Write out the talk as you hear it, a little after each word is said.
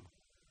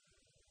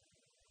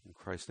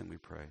Christ's name we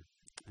pray.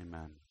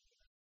 Amen.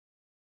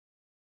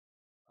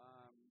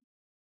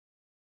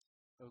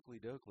 Oakley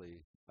dokley.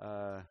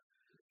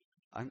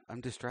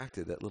 I'm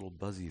distracted, that little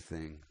buzzy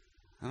thing.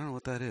 I don't know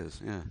what that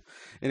is. Yeah.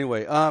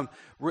 Anyway,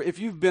 if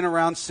you've been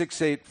around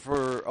 6-8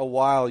 for a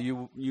while,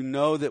 you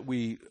know that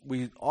we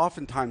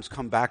oftentimes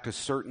come back to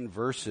certain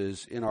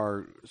verses in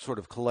our sort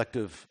of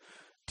collective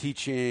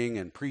teaching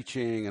and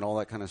preaching and all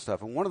that kind of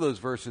stuff. And one of those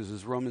verses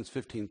is Romans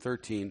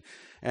 15:13.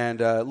 And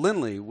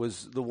Lindley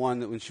was the one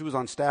that when she was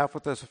on staff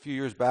with us a few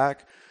years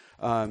back,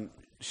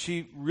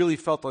 she really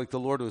felt like the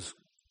Lord was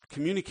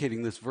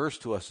communicating this verse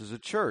to us as a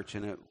church.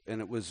 And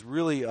it was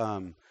really,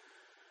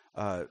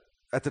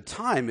 at the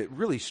time, it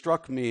really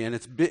struck me, and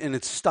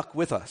it's stuck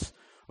with us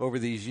over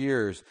these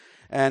years.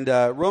 And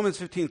Romans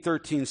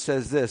 15:13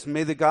 says this: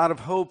 "May the God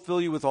of hope fill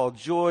you with all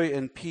joy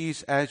and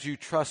peace as you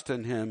trust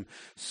in him,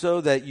 so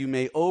that you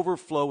may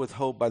overflow with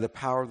hope by the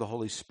power of the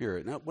Holy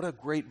Spirit." Now, what a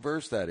great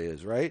verse that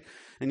is, right?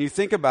 And you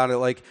think about it,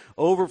 like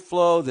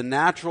overflow, the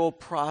natural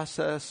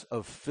process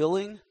of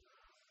filling,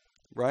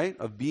 right?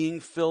 Of being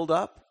filled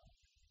up.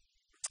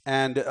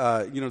 And,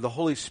 the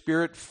Holy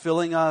Spirit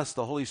filling us,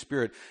 the Holy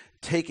Spirit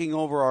taking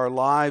over our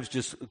lives,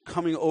 just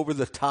coming over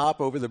the top,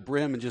 over the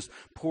brim, and just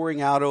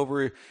pouring out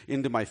over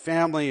into my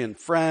family and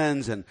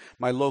friends and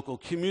my local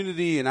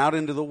community and out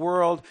into the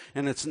world.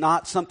 And it's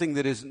not something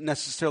that is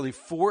necessarily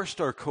forced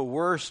or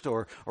coerced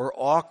or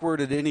awkward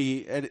at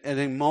any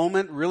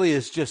moment. Really,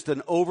 it's just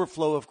an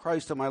overflow of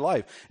Christ in my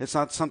life. It's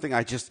not something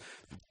I just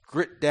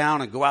grit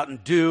down and go out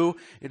and do.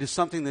 It is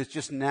something that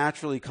just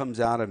naturally comes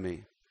out of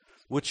me.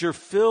 What you're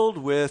filled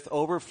with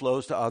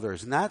overflows to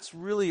others. And that's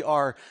really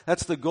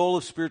that's the goal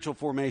of spiritual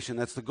formation.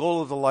 That's the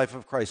goal of the life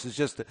of Christ, is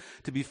just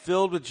to be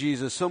filled with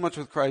Jesus, so much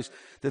with Christ,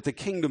 that the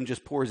kingdom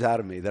just pours out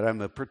of me, that I'm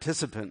a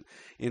participant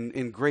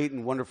in great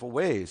and wonderful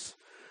ways.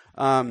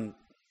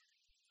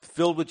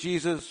 Filled with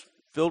Jesus,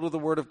 filled with the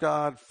Word of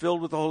God,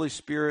 filled with the Holy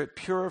Spirit,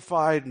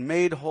 purified,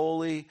 made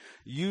holy,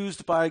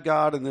 used by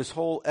God in this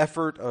whole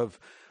effort of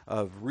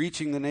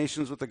reaching the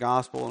nations with the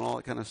gospel and all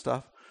that kind of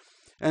stuff.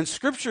 And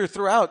Scripture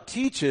throughout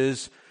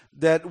teaches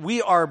that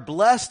we are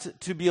blessed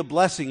to be a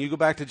blessing. You go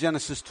back to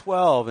Genesis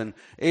 12 and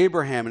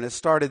Abraham, and it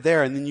started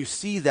there. And then you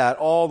see that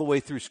all the way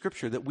through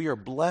Scripture, that we are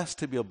blessed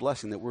to be a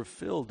blessing, that we're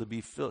filled to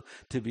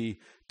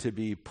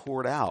be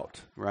poured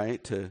out,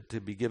 right? To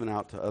be given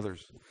out to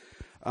others.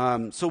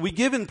 So we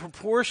give in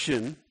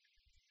proportion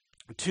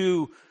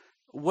to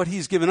what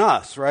he's given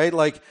us, right?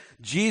 Like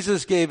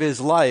Jesus gave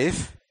his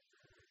life.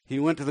 He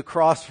went to the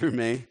cross for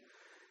me.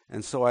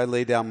 And so I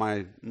lay down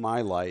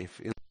my life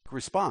in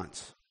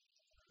response,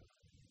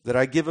 that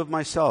I give of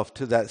myself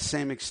to that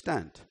same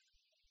extent.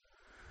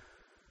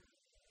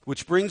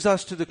 Which brings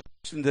us to the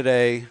question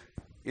today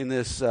in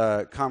this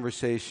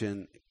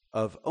conversation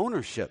of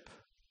ownership.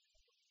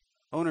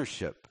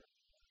 Ownership.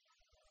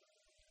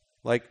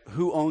 Like,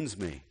 who owns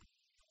me?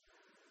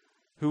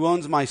 Who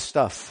owns my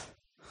stuff?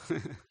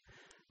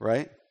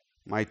 Right?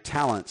 My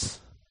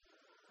talents,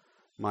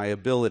 my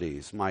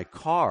abilities, my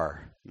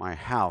car, my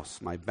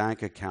house, my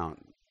bank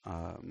account,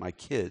 my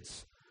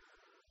kids,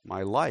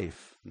 my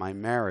life, my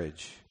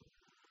marriage,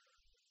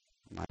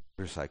 my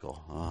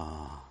motorcycle.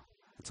 Oh,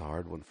 that's a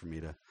hard one for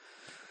me to...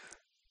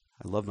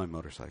 I love my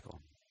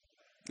motorcycle.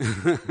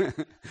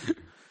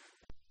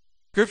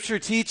 Scripture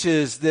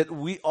teaches that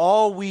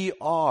all we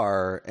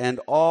are and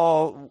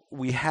all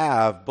we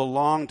have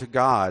belong to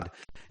God.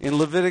 In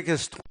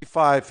Leviticus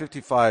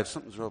 25:55,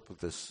 something's wrong with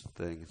this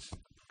thing. It's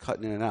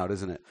cutting in and out,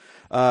 isn't it?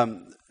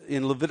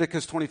 In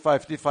Leviticus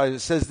 25:55, it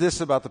says this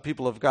about the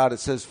people of God. It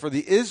says, "For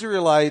the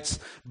Israelites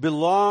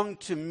belong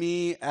to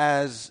me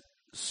as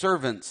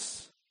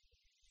servants.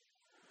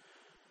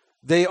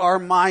 They are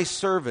my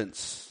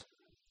servants,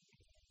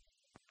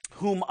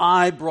 whom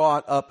I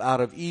brought up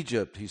out of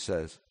Egypt," he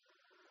says.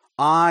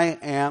 "I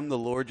am the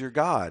Lord your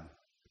God."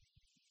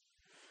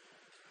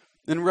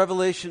 In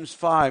Revelations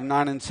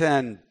 5:9 and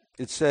 10,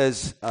 it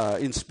says,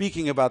 in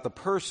speaking about the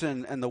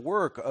person and the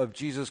work of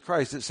Jesus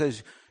Christ, it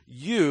says,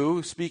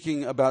 "You,"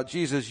 speaking about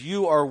Jesus,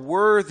 "you are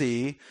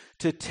worthy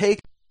to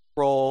take the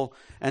scroll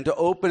and to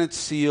open its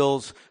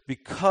seals,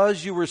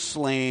 because you were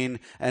slain,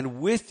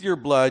 and with your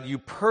blood you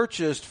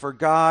purchased for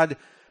God."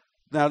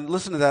 Now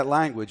listen to that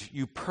language.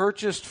 You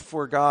purchased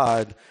for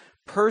God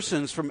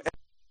persons from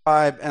every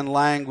tribe and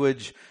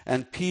language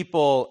and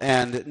people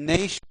and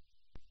nation.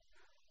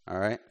 All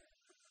right?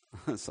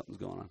 Something's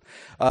going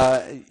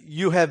on.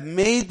 "You have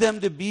made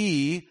them to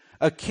be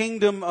a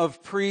kingdom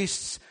of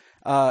priests,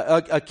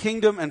 a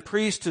kingdom and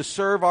priests to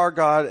serve our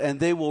God, and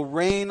they will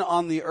reign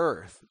on the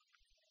earth."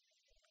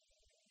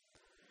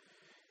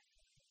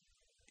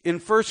 In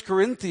 1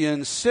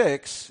 Corinthians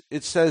 6,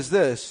 it says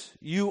this: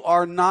 "You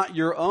are not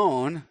your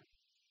own.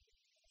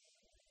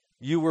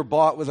 You were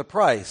bought with a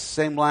price."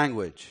 Same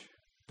language.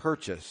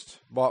 Purchased.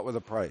 Bought with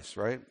a price,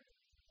 right?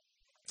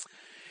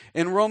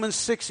 In Romans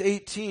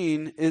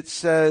 6:18, it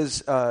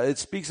says, it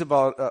speaks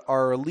about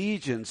our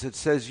allegiance. It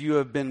says, "You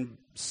have been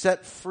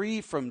set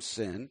free from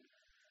sin,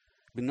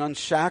 been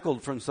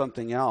unshackled from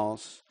something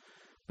else,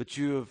 but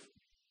you have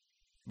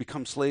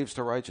become slaves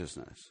to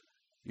righteousness."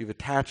 You've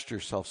attached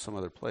yourself some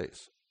other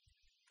place.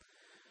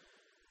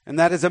 And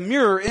that is a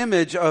mirror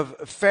image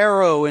of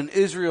Pharaoh and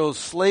Israel's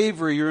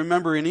slavery. You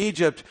remember in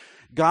Egypt,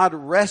 God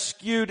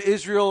rescued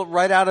Israel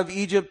right out of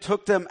Egypt,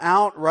 took them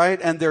out, right?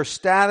 And their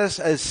status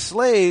as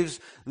slaves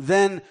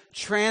then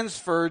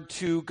transferred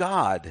to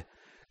God.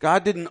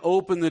 God didn't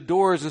open the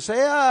doors and say,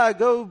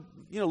 go,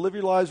 live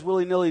your lives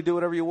willy-nilly, do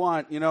whatever you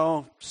want,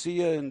 see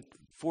you in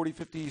 40,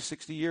 50,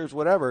 60 years,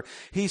 whatever.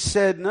 He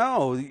said,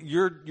 no,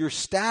 your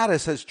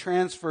status has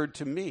transferred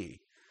to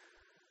me.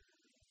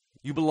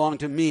 You belong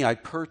to me. I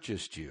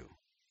purchased you.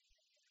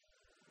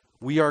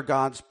 We are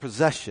God's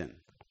possession.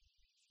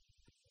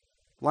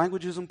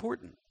 Language is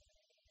important.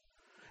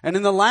 And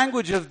in the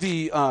language of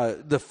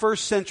the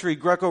first century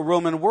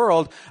Greco-Roman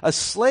world, a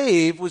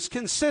slave was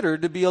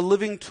considered to be a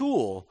living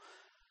tool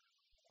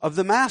of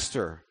the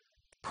master,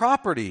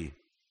 property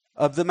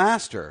of the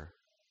master.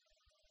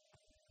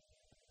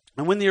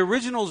 And when the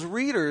original's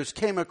readers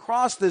came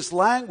across this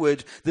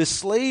language, this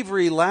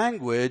slavery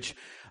language,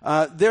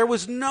 there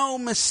was no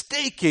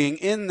mistaking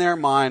in their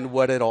mind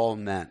what it all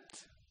meant.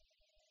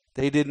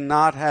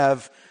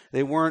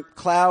 They weren't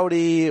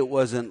cloudy. It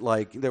wasn't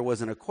like there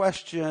wasn't a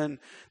question.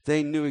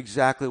 They knew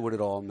exactly what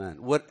it all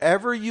meant.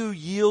 Whatever you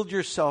yield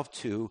yourself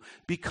to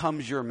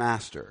becomes your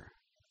master,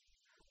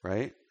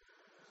 right?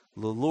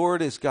 The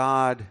Lord is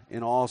God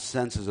in all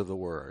senses of the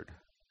word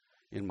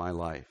in my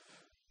life.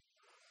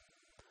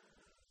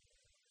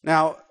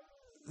 Now,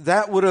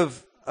 they would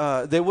have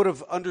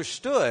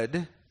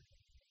understood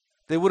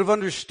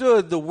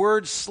the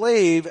word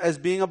slave as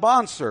being a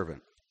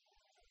bondservant.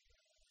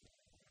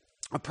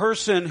 A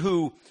person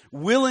who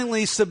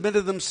willingly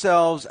submitted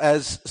themselves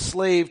as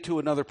slave to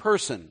another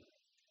person,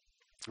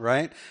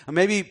 right? And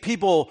maybe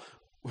people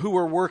who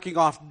were working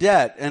off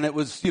debt, and it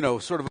was,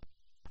 sort of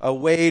a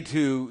way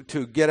to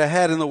get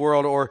ahead in the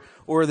world,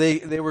 or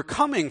they were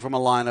coming from a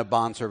line of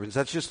bondservants.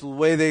 That's just the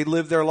way they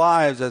lived their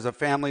lives as a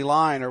family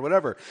line or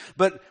whatever.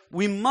 But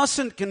we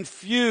mustn't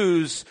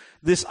confuse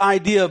this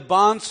idea of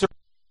bondservant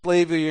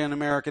slavery in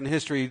American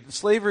history.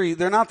 Slavery,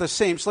 they're not the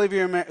same.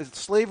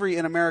 Slavery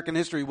in American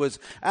history was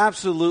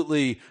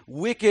absolutely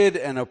wicked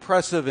and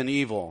oppressive and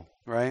evil,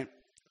 right?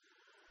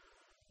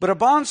 But a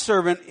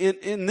bondservant,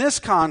 in this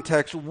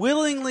context,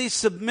 willingly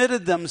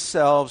submitted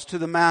themselves to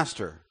the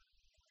master.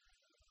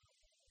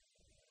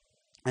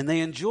 And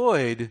they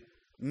enjoyed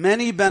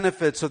many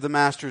benefits of the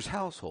master's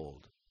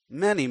household.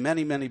 Many,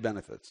 many, many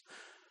benefits.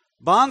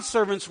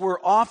 Bondservants were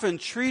often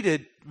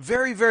treated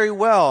very, very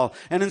well.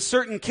 And in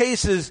certain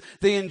cases,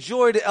 they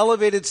enjoyed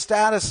elevated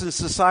status in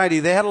society.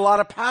 They had a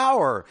lot of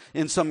power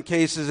in some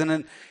cases.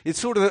 And it's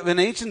sort of an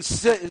ancient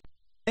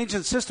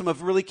system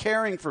of really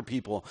caring for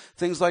people.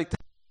 Things like that.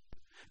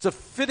 It's a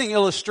fitting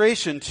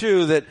illustration,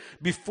 too, that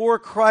before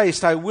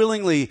Christ, I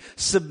willingly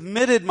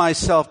submitted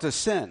myself to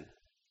sin.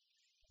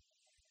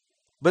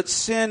 But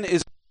sin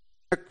is...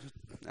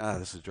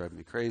 this is driving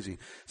me crazy.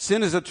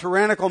 Sin is a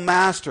tyrannical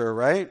master,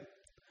 right?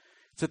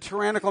 It's a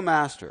tyrannical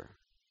master.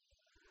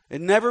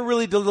 It never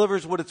really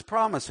delivers what it's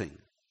promising,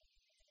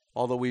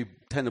 although we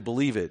tend to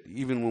believe it,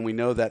 even when we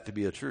know that to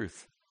be a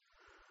truth.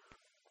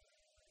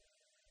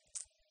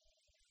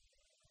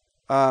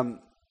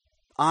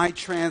 I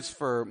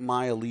transfer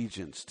my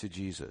allegiance to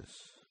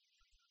Jesus,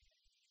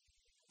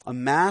 a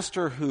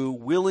master who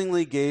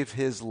willingly gave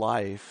his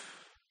life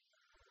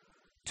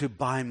to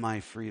buy my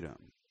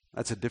freedom.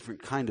 That's a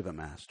different kind of a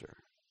master,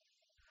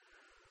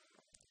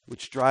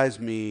 which drives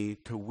me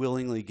to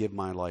willingly give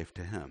my life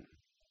to him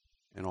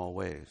in all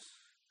ways.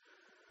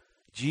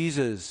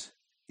 Jesus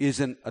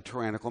isn't a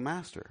tyrannical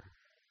master,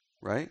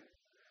 right?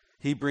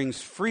 He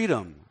brings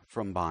freedom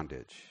from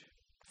bondage.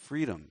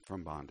 Freedom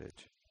from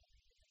bondage.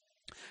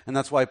 And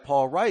that's why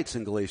Paul writes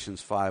in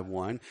Galatians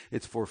 5:1,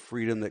 it's for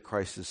freedom that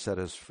Christ has set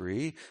us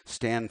free.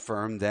 Stand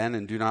firm then,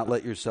 and do not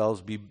let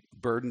yourselves be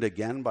burdened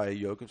again by a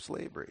yoke of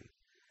slavery.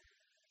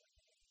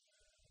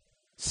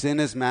 Sin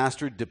as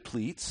master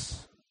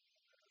depletes.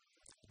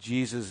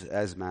 Jesus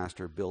as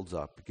master builds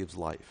up, gives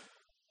life.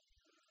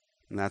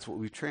 And that's what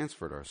we've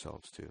transferred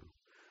ourselves to.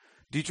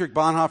 Dietrich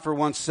Bonhoeffer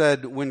once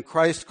said, when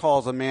Christ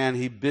calls a man,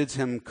 he bids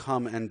him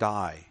come and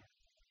die.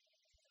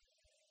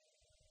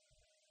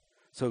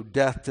 So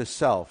death to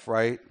self,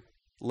 right?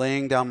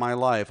 Laying down my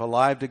life,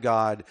 alive to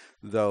God,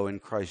 though in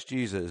Christ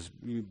Jesus,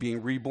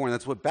 being reborn.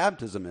 That's what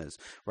baptism is,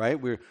 right?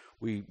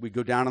 We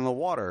go down in the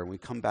water and we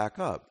come back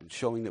up,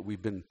 showing that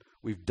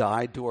we've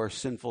died to our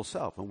sinful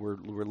self and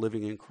we're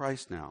living in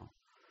Christ now.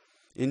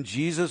 In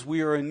Jesus, we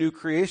are a new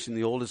creation.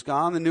 The old is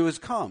gone, the new has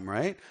come,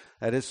 right?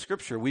 That is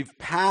Scripture. We've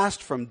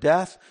passed from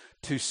death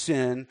to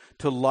sin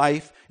to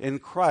life in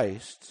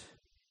Christ.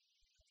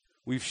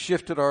 We've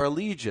shifted our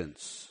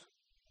allegiance.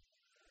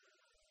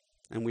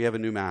 And we have a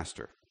new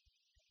master.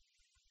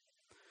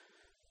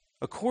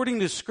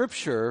 According to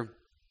Scripture,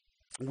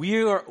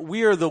 we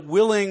are the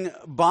willing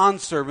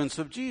bondservants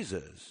of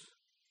Jesus.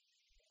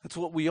 That's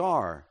what we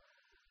are.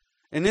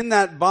 And in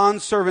that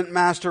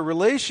bondservant-master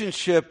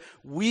relationship,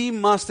 we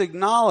must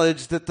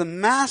acknowledge that the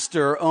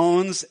master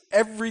owns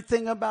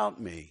everything about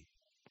me.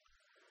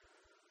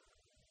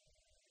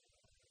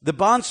 The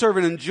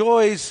bondservant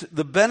enjoys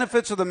the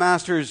benefits of the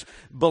master's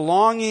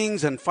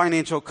belongings and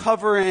financial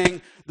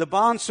covering. The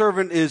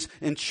bondservant is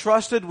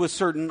entrusted with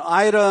certain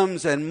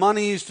items and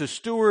monies to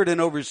steward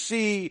and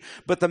oversee,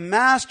 but the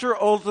master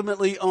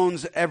ultimately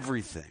owns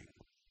everything.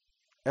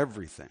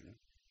 Everything.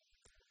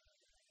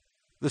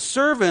 The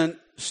servant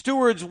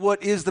stewards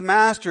what is the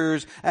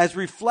master's, as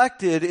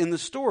reflected in the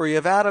story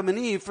of Adam and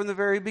Eve from the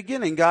very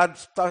beginning. God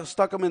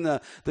stuck them in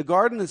the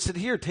garden and said,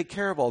 here, take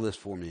care of all this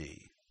for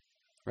me.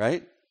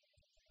 Right?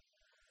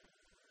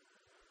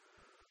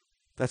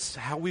 That's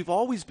how we've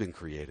always been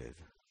created.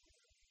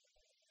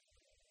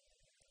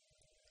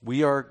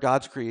 We are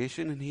God's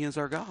creation and He is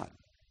our God.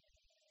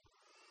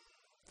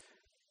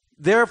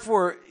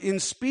 Therefore, in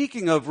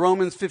speaking of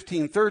Romans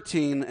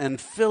 15:13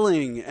 and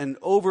filling and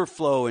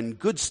overflow and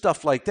good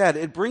stuff like that,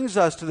 it brings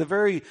us to the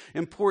very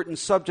important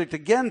subject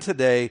again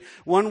today,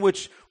 one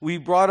which we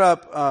brought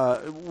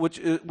up, which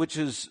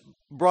is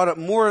brought up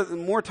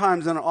more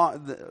times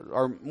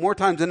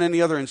than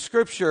any other in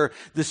Scripture,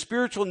 the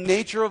spiritual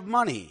nature of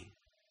money.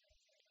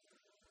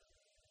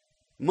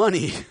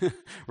 Money,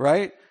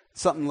 right?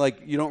 Something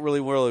like you don't really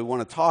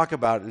want to talk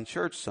about in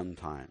church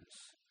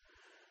sometimes.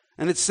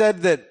 And it's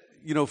said that,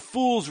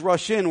 fools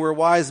rush in where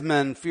wise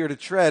men fear to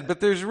tread.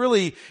 But there's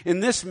really, in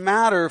this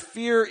matter,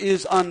 fear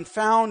is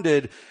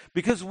unfounded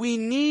because we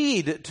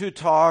need to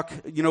talk,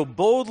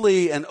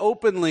 boldly and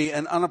openly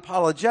and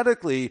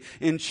unapologetically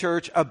in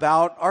church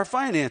about our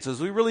finances.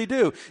 We really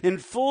do. In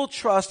full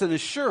trust and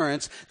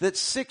assurance that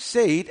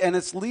 6-8 and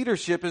its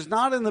leadership is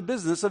not in the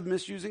business of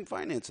misusing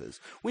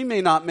finances. We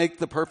may not make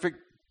the perfect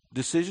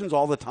decisions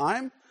all the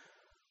time,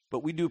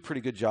 but we do a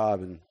pretty good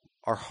job and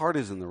our heart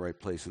is in the right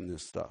place in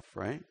this stuff,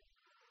 right?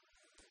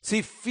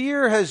 See,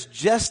 fear has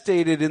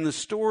gestated in the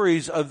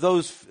stories of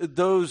those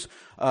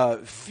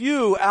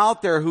few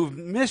out there who've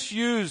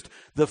misused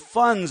the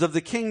funds of the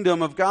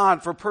kingdom of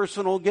God for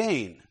personal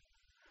gain.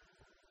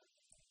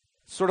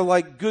 Sort of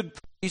like good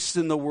priests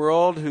in the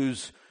world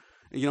who's,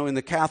 in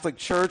the Catholic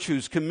Church,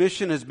 whose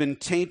commission has been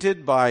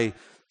tainted by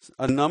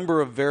a number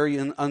of very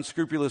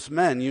unscrupulous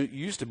men. You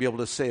used to be able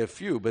to say a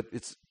few, but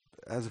it's,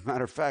 as a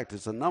matter of fact,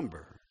 it's a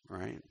number,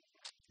 right?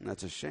 And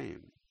that's a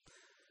shame.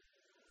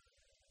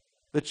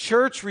 The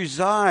church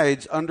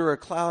resides under a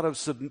cloud of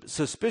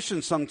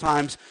suspicion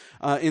sometimes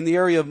in the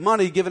area of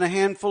money, given a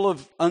handful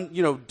of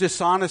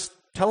dishonest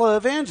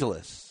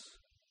televangelists.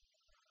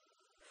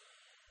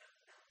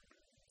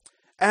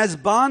 As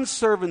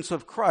bondservants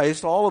of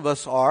Christ, all of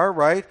us are,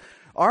 right?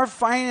 Our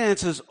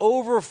finances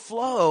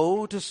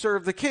overflow to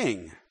serve the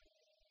King.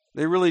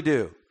 They really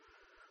do.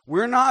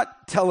 We're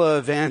not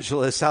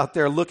televangelists out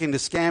there looking to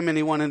scam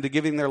anyone into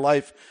giving their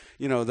life,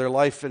 their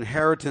life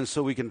inheritance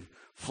so we can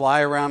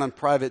fly around on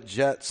private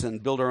jets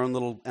and build our own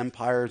little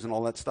empires and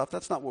all that stuff.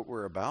 That's not what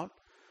we're about.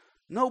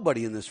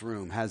 Nobody in this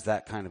room has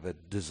that kind of a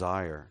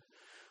desire.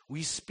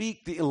 We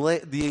speak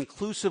the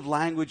inclusive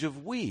language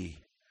of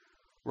we,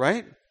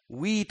 right?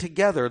 We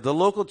together. The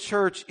local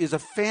church is a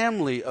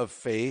family of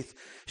faith,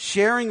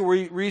 sharing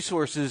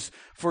resources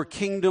for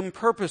kingdom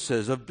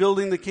purposes, of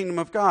building the kingdom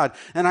of God.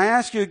 And I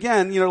ask you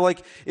again,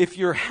 if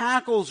your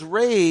hackles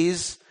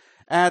raise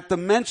at the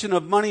mention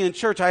of money in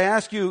church, I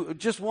ask you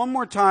just one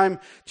more time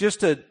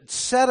just to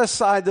set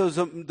aside those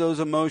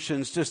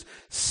emotions, just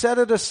set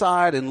it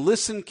aside and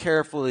listen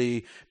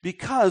carefully,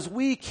 because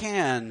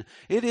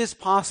it is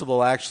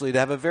possible actually to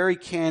have a very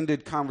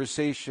candid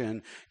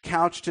conversation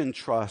couched in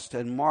trust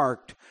and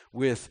marked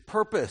with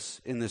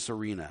purpose in this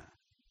arena.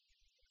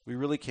 We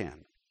really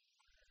can.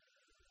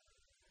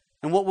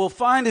 And what we'll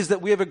find is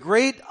that we have a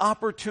great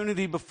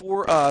opportunity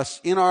before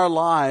us in our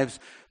lives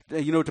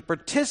to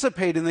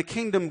participate in the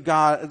kingdom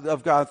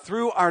of God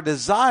through our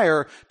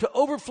desire to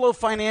overflow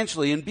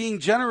financially and being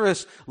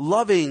generous,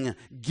 loving,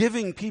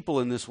 giving people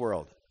in this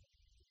world.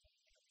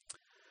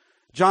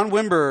 John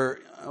Wimber,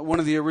 one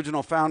of the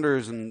original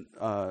founders, and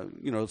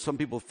some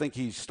people think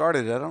he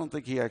started it. I don't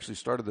think he actually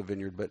started the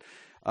Vineyard, but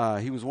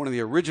he was one of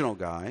the original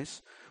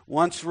guys.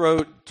 Once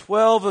wrote,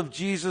 12 of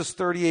Jesus'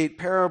 38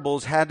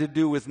 parables had to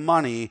do with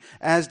money,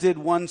 as did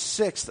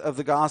 1/6 of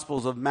the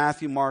Gospels of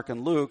Matthew, Mark,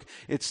 and Luke.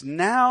 It's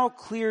now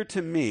clear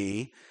to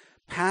me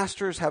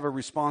pastors have a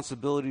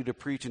responsibility to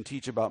preach and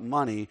teach about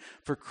money,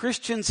 for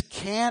Christians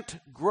can't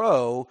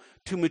grow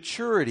to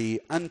maturity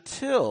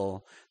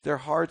until their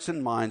hearts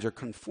and minds are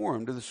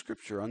conformed to the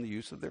Scripture on the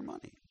use of their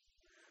money.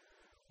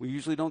 We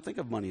usually don't think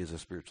of money as a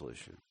spiritual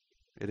issue.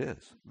 It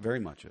is,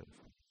 very much is.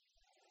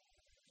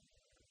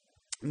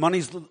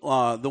 Money's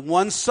the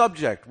one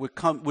subject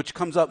which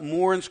comes up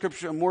more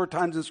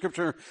times in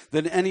Scripture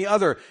than any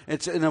other.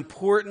 It's an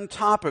important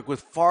topic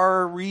with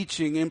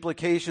far-reaching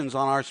implications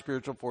on our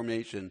spiritual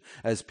formation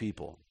as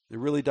people. It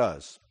really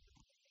does.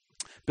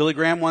 Billy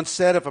Graham once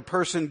said, if a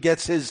person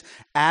gets his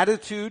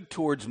attitude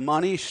towards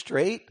money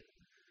straight,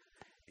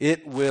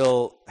 it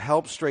will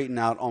help straighten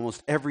out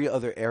almost every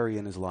other area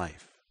in his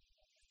life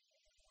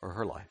or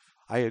her life.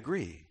 I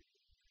agree.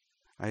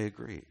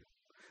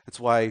 That's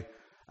why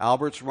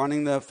Albert's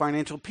running the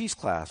financial peace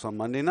class on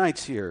Monday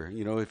nights here.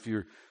 If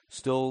you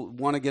still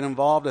want to get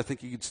involved, I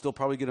think you could still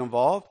probably get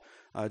involved.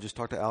 Just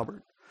talk to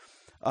Albert.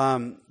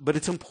 But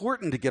it's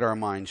important to get our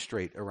mind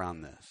straight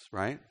around this,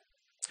 right?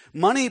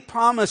 Money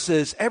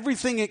promises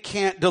everything it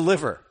can't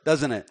deliver,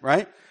 doesn't it,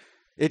 right?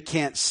 It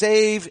can't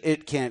save,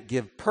 it can't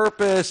give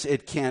purpose,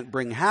 it can't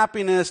bring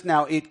happiness.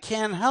 Now, it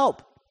can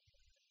help.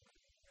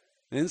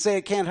 I didn't say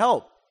it can't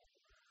help.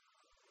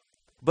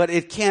 But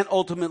it can't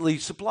ultimately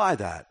supply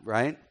that,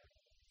 right?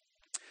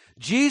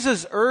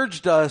 Jesus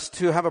urged us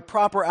to have a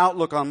proper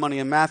outlook on money.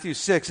 In Matthew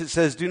 6, it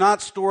says, "Do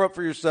not store up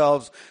for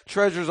yourselves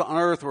treasures on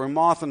earth where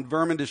moth and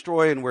vermin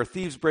destroy and where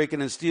thieves break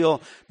in and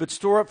steal, but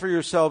store up for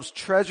yourselves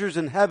treasures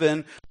in heaven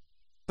where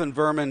moth and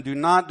vermin do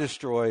not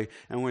destroy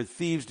and where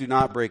thieves do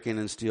not break in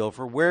and steal.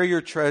 For where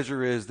your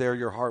treasure is, there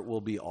your heart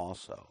will be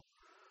also."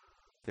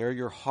 There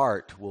your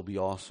heart will be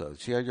also.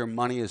 See how your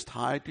money is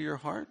tied to your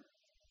heart?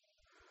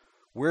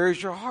 Where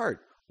is your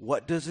heart?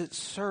 What does it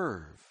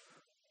serve?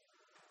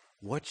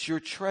 What's your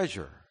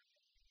treasure?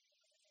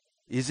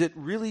 Is it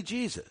really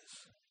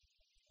Jesus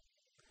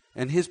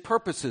and his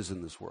purposes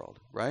in this world,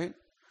 right?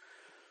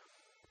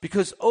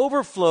 Because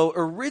overflow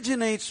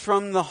originates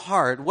from the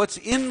heart. What's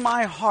in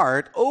my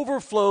heart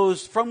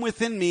overflows from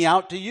within me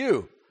out to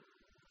you.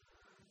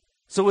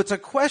 So it's a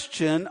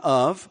question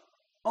of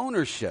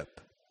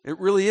ownership. It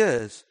really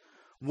is.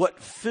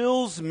 What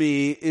fills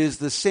me is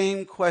the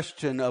same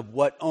question of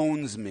what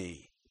owns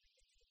me,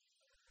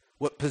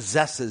 what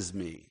possesses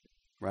me,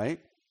 right?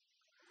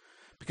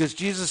 Because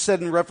Jesus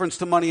said in reference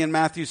to money in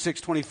Matthew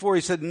 6:24,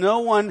 he said, "No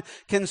one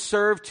can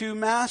serve two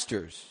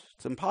masters."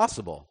 It's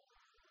impossible.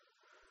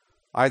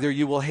 Either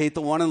you will hate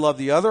the one and love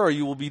the other, or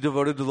you will be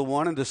devoted to the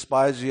one and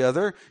despise the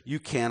other.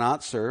 You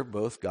cannot serve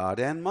both God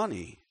and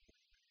money.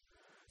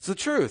 It's the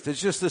truth.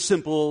 It's just a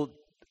simple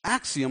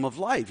axiom of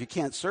life. You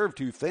can't serve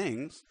two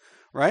things,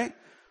 right?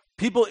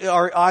 People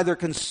are either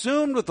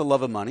consumed with the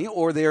love of money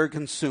or they are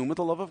consumed with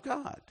the love of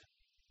God.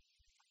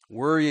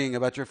 Worrying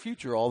about your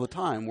future all the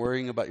time,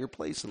 worrying about your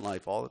place in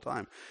life all the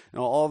time,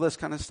 all this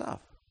kind of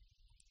stuff.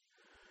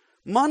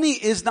 Money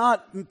is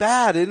not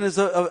bad in and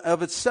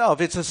of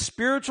itself. It's a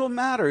spiritual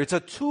matter. It's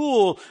a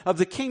tool of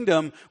the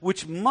kingdom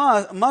which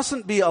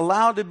mustn't be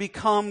allowed to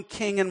become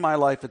king in my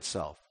life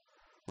itself,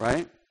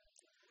 right?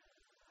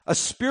 A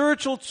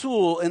spiritual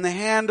tool in the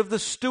hand of the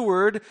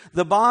steward,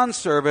 the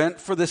bondservant,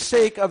 for the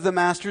sake of the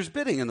master's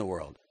bidding in the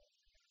world.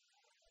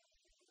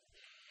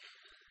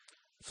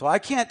 So I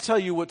can't tell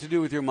you what to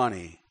do with your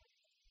money.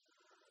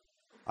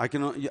 I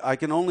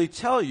can only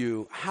tell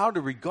you how to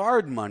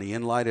regard money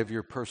in light of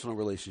your personal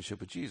relationship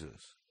with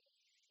Jesus.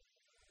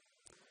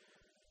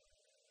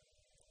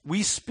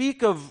 We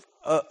speak of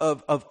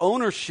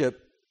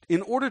ownership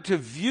in order to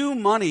view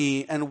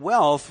money and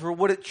wealth for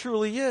what it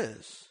truly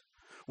is,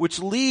 which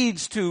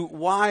leads to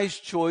wise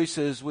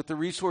choices with the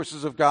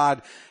resources of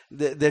God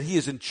that He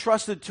has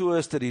entrusted to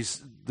us. That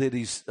He's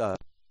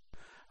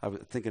I was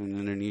thinking in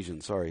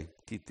Indonesian. Sorry,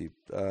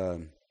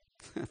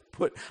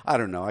 I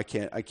don't know. I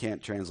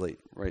can't translate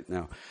right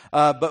now.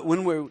 But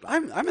when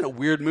I'm in a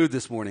weird mood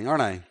this morning,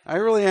 aren't I? I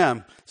really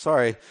am.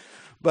 Sorry,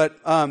 but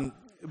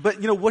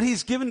what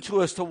He's given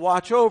to us to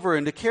watch over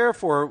and to care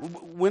for,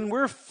 when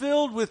we're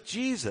filled with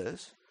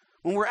Jesus,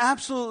 when we're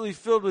absolutely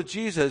filled with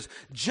Jesus,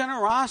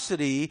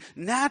 generosity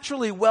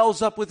naturally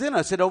wells up within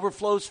us. It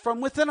overflows from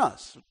within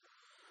us,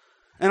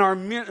 and our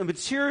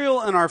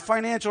material and our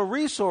financial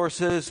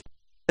resources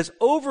as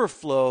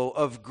overflow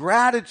of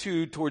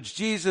gratitude towards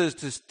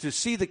Jesus to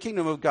see the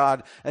kingdom of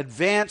God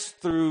advance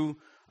through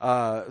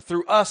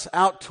us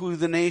out to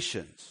the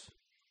nations,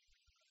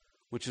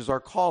 which is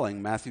our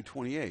calling, Matthew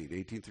 28,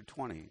 18 through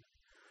 20.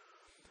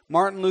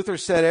 Martin Luther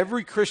said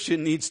every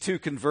Christian needs two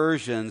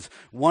conversions,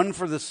 one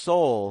for the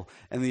soul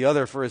and the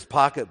other for his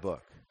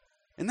pocketbook.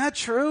 Isn't that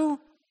true?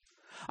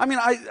 I mean,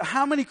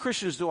 how many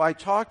Christians do I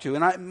talk to,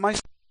 and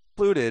myself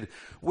included,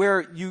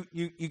 where you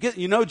get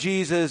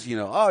Jesus,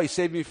 he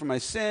saved me from my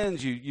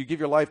sins, you give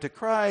your life to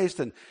Christ,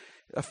 and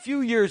a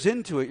few years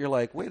into it, you're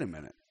like, wait a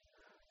minute,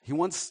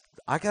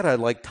 I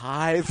gotta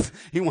tithe,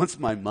 he wants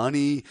my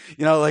money,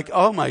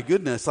 oh my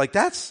goodness,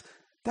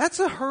 that's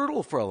a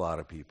hurdle for a lot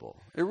of people.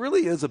 It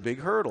really is a big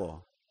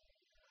hurdle.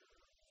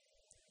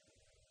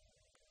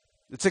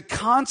 It's a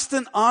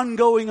constant,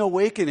 ongoing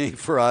awakening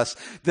for us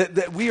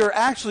that we are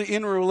actually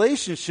in a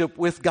relationship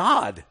with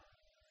God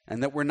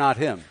and that we're not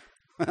Him.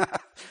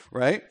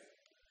 Right?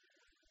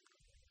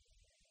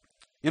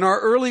 In our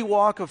early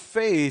walk of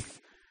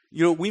faith,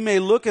 we may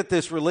look at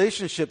this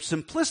relationship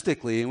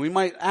simplistically, and we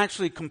might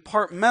actually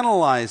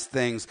compartmentalize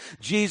things.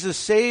 Jesus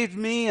saved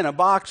me in a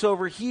box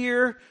over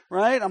here,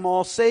 right? I'm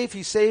all safe.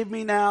 He saved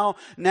me now.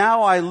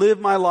 Now I live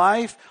my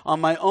life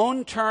on my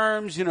own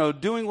terms,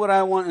 doing what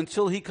I want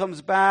until He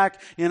comes back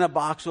in a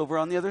box over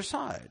on the other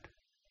side.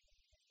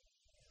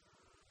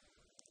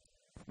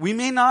 We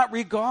may not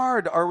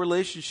regard our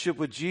relationship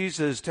with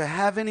Jesus to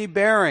have any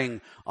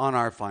bearing on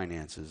our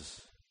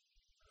finances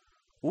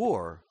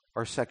or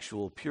our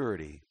sexual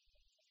purity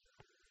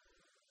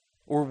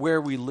or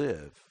where we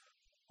live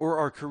or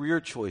our career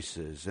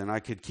choices, and I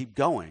could keep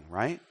going,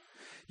 right?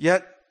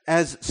 Yet,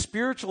 as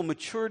spiritual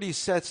maturity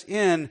sets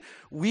in,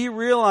 we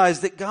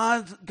realize that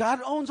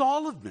God owns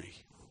all of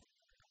me.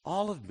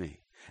 all of me.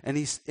 And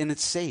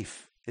it's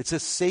safe. It's a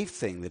safe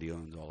thing that he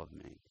owns all of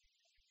me.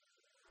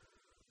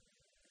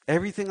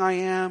 Everything I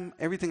am,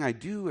 everything I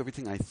do,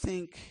 everything I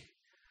think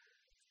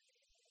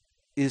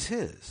is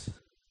his.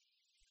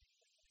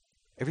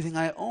 Everything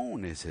I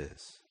own is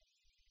his.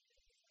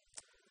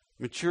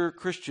 Mature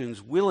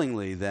Christians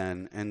willingly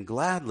then and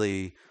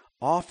gladly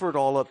offer it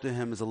all up to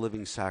him as a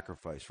living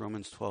sacrifice.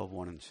 Romans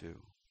 12:1 and 2.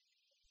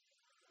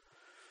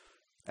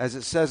 As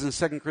it says in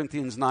 2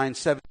 Corinthians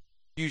 9:7,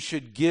 you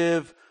should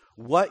give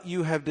what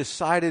you have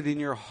decided in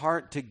your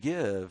heart to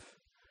give,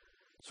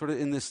 sort of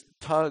in this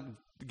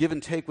give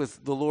and take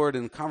with the Lord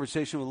and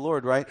conversation with the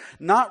Lord, right?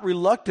 Not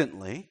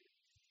reluctantly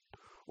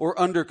or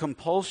under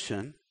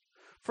compulsion,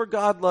 for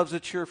God loves a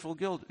cheerful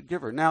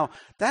giver. Now,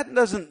 that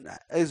doesn't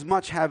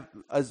have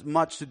as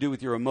much to do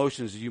with your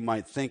emotions as you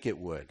might think it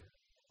would,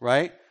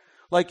 right?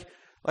 Like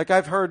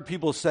I've heard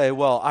people say,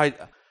 well,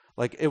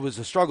 it was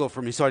a struggle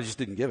for me, so I just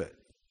didn't give it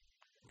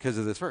because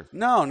of this verse.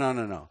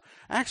 No.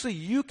 Actually,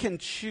 you can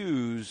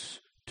choose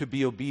to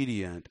be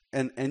obedient,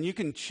 and you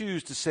can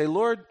choose to say,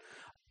 Lord,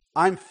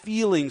 I'm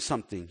feeling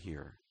something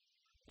here.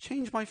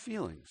 Change my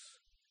feelings.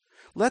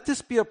 Let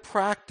this be a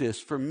practice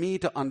for me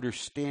to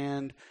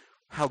understand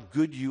how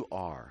good you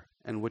are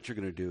and what you're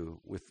going to do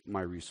with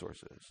my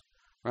resources,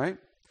 right?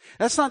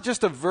 That's not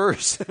just a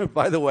verse,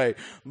 by the way,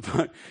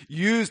 but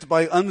used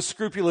by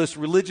unscrupulous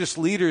religious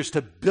leaders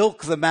to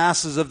bilk the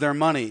masses of their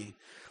money.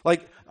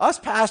 Like us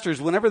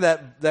pastors, whenever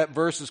that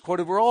verse is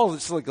quoted, we're all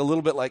just like a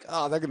little bit like,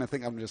 oh, they're going to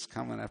think I'm just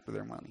coming after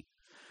their money.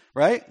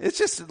 Right? It's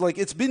just like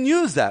it's been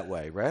used that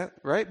way, right?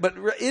 But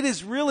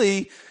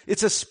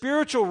it's a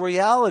spiritual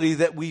reality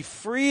that we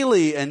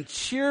freely and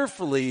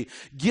cheerfully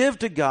give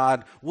to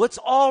God what's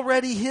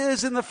already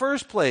his in the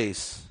first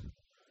place,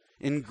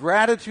 in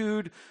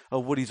gratitude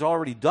of what he's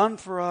already done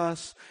for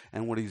us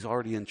and what he's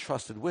already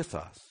entrusted with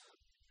us.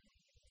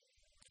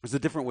 There's a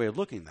different way of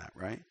looking at that,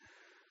 right?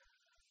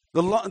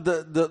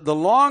 The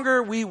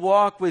longer we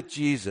walk with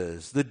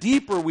Jesus, the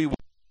deeper we walk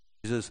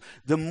Jesus,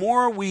 the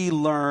more we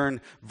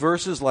learn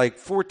verses like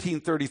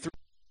 14:33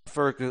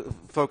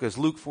 focus,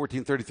 Luke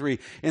 14:33.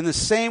 In the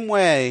same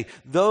way,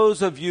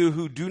 those of you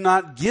who do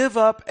not give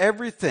up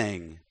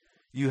everything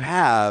you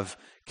have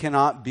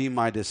cannot be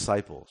my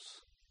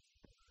disciples.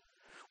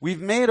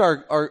 We've made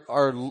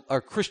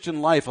our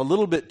Christian life a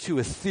little bit too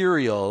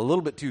ethereal, a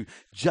little bit too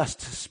just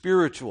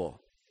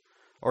spiritual,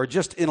 or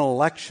just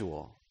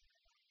intellectual.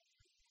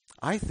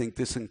 I think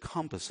this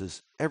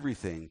encompasses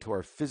everything to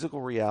our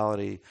physical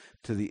reality,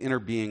 to the inner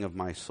being of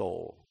my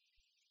soul.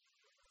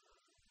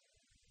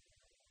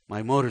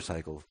 My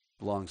motorcycle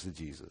belongs to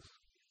Jesus.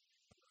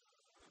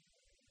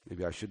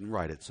 Maybe I shouldn't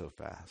ride it so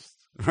fast,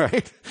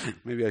 right?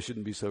 Maybe I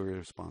shouldn't be so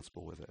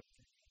irresponsible with it.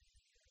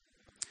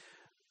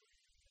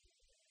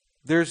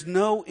 There's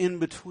no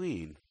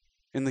in-between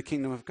in the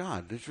kingdom of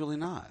God. There's really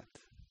not.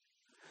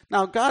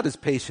 Now, God is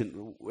patient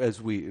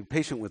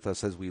with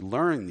us as we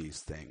learn these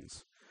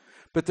things.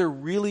 But there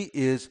really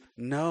is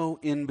no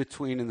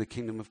in-between in the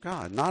kingdom of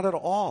God. Not at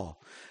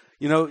all.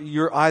 You know,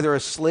 you're either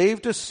a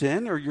slave to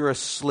sin or you're a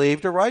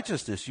slave to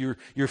righteousness.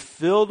 You're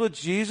filled with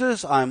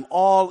Jesus. I'm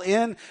all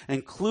in,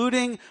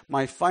 including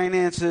my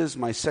finances,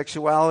 my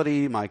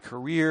sexuality, my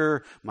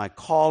career, my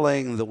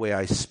calling, the way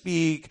I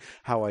speak,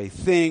 how I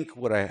think,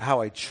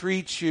 how I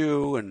treat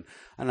you, and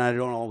I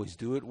don't always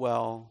do it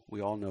well. We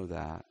all know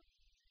that.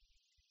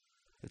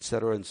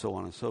 Etc., and so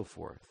on and so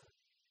forth.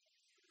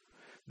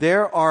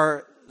 There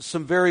are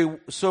some very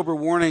sober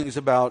warnings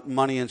about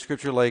money in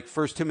Scripture, like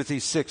 1 Timothy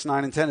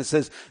 6:9 and 10. It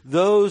says,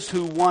 those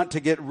who want to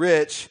get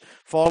rich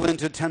fall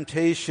into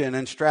temptation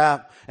and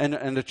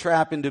a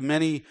trap into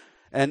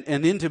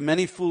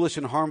many foolish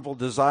and harmful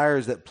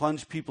desires that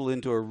plunge people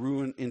into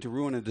ruin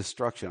and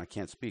destruction. I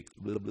can't speak.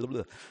 Blah, blah,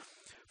 blah.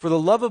 For the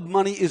love of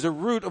money is a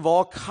root of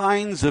all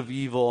kinds of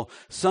evil.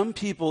 Some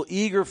people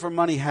eager for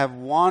money have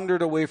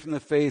wandered away from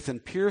the faith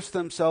and pierced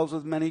themselves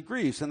with many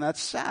griefs, and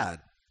that's sad.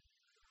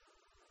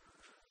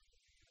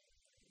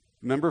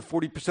 Remember,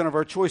 40% of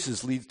our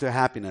choices leads to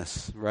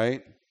happiness,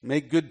 right?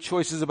 Make good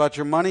choices about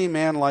your money,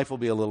 man, life will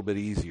be a little bit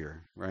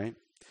easier, right?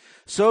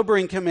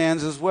 Sobering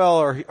commands as well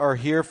are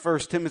here.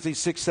 1 Timothy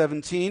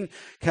 6:17.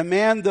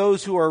 Command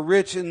those who are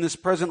rich in this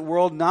present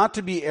world not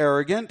to be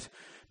arrogant,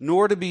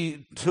 nor to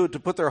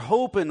put their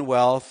hope in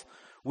wealth,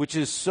 which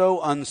is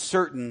so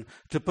uncertain,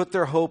 to put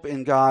their hope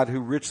in God, who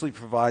richly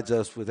provides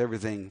us with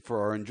everything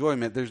for our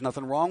enjoyment. There's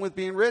nothing wrong with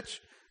being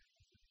rich.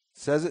 It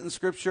says it in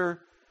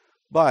Scripture,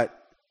 but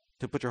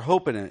to put your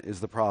hope in it is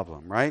the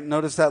problem, right?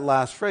 Notice that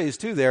last phrase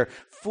too there,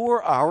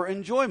 for our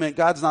enjoyment.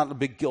 God's not a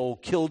big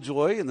old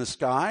killjoy in the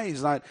sky.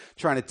 He's not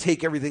trying to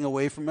take everything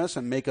away from us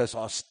and make us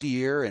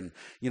austere and,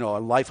 a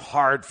life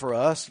hard for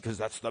us because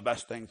that's the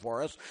best thing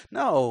for us.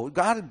 No,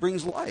 God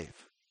brings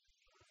life.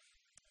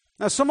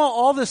 Now, some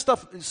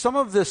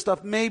of this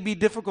stuff may be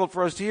difficult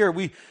for us to hear.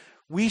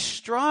 We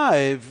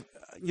strive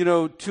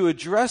to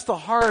address the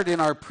heart in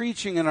our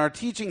preaching and our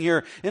teaching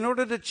here in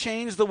order to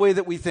change the way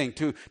that we think,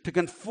 to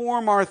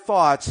conform our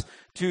thoughts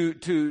to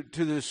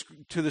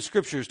the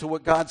Scriptures, to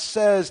what God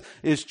says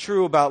is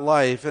true about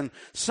life. And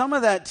some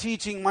of that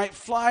teaching might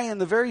fly in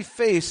the very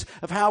face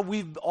of how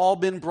we've all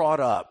been brought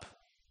up.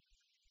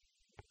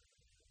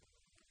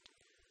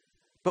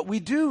 But we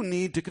do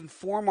need to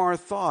conform our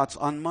thoughts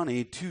on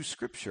money to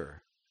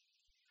Scripture,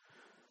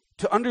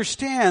 to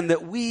understand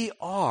that we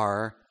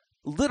are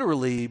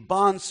literally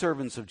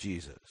bondservants of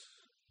Jesus.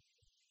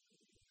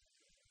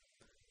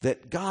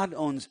 That God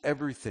owns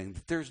everything,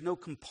 that there's no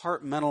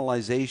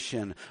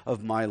compartmentalization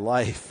of my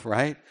life,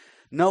 right?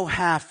 No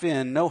half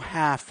in, no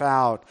half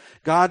out.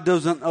 God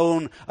doesn't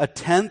own a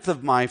tenth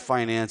of my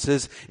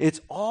finances.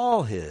 It's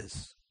all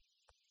His.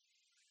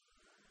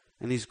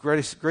 And He's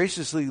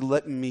graciously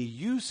letting me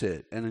use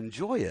it and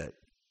enjoy it.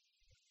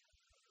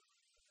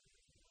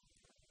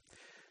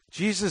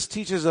 Jesus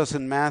teaches us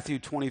in Matthew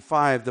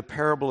 25, the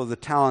parable of the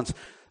talents,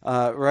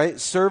 right?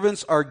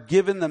 Servants are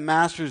given the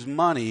master's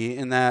money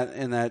in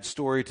that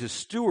story to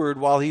steward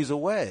while he's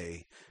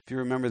away. If you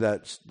remember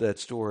that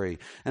story.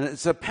 And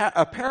it's a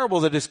parable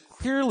that is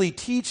clearly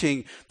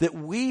teaching that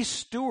we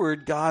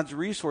steward God's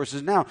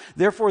resources now.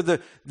 Therefore,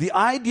 the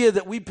idea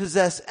that we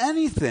possess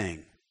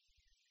anything,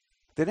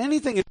 that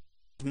anything is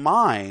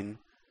mine,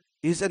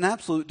 is an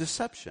absolute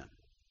deception.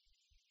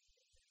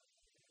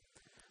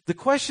 The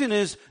question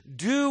is,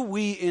 do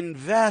we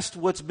invest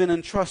what's been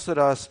entrusted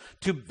us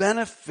to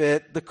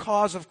benefit the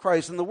cause of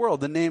Christ in the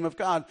world, the name of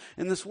God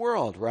in this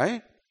world,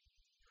 right?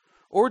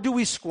 Or do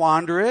we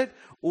squander it,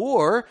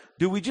 or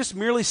do we just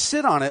merely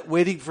sit on it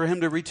waiting for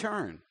Him to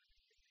return?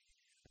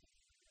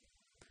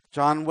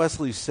 John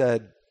Wesley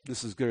said,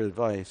 this is good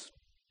advice,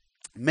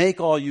 make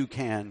all you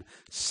can,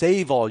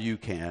 save all you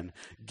can,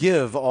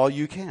 give all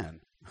you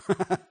can.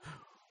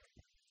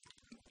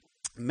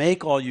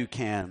 Make all you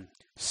can,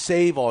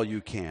 save all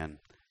you can,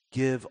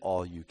 give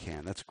all you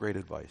can. That's great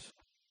advice.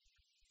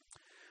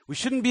 We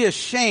shouldn't be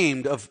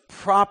ashamed of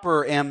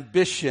proper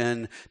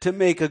ambition to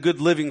make a good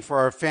living for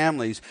our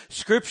families.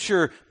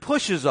 Scripture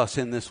pushes us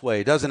in this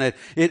way, doesn't it?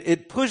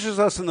 It pushes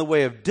us in the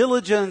way of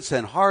diligence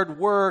and hard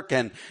work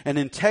and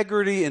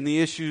integrity in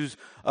the issues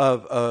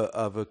of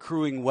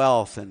accruing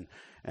wealth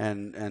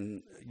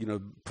and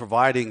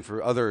providing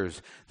for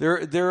others.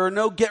 There are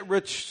no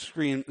get-rich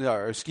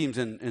schemes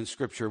in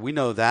Scripture. We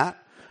know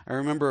that. I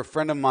remember a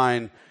friend of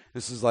mine,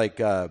 this is like,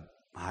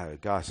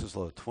 this is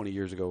like 20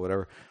 years ago,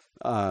 whatever,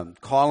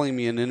 calling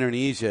me in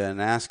Indonesia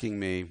and asking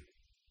me,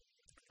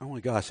 oh my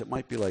gosh, it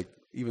might be like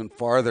even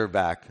farther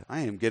back.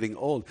 I am getting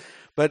old.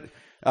 But,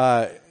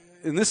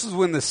 and this is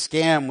when the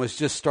scam was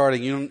just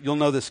starting. You'll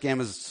know the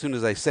scam as soon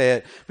as I say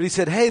it. But he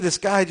said, hey, this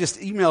guy just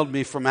emailed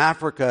me from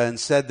Africa and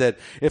said that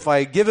if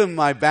I give him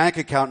my bank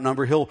account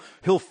number, he'll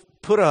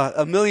put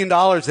 $1 million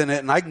in it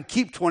and I can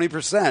keep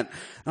 20%. And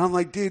I'm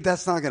like, dude,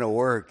 that's not going to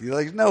work. You're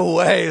like, no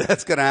way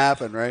that's going to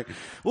happen, right?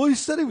 Well, he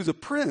said he was a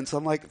prince.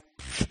 I'm like,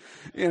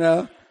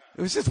 it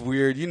was just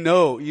weird. You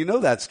know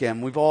that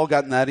scam. We've all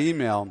gotten that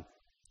email.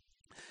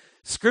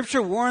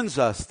 Scripture warns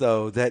us,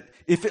 though, that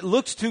if it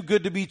looks too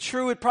good to be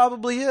true, it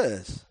probably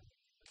is.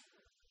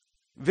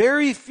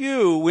 Very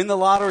few win the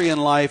lottery in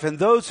life, and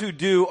those who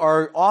do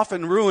are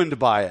often ruined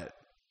by it.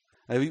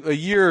 A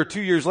year or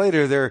 2 years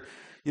later, they're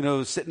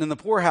sitting in the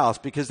poorhouse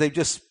because they've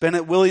just spent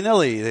it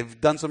willy-nilly. They've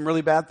done some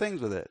really bad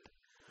things with it.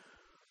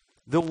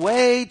 The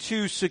way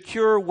to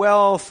secure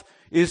wealth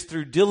is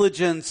through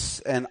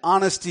diligence and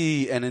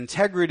honesty and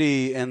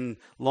integrity and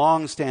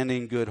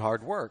long-standing good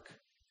hard work.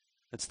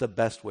 That's the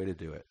best way to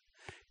do it.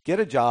 Get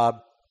a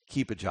job,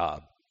 keep a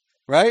job,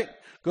 right?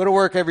 Go to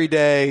work every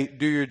day,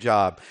 do your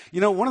job.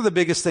 One of the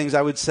biggest things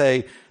I would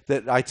say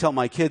that I tell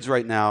my kids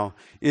right now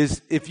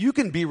is if you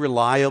can be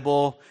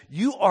reliable,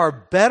 you are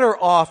better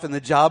off in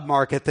the job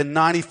market than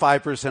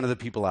 95% of the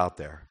people out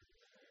there.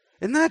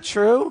 Isn't that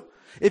true?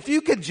 If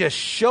you could just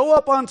show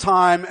up on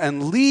time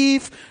and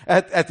leave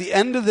at the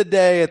end of the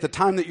day at the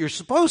time that you're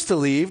supposed to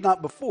leave,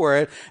 not before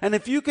it, and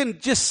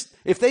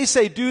if they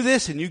say do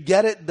this and you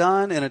get it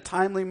done in a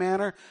timely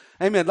manner,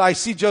 amen. I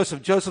see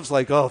Joseph. Joseph's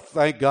like, oh,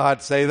 thank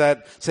God, say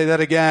that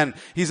again.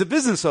 He's a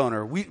business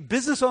owner.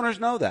 Business owners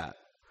know that.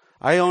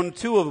 I owned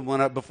 2 of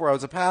them before I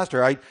was a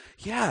pastor.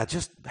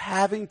 Just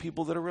having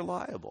people that are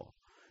reliable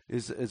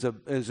is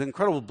an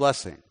incredible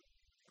blessing.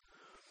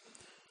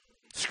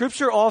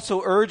 Scripture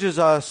also urges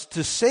us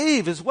to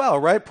save as well,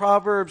 right?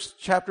 Proverbs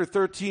chapter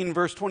 13,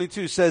 verse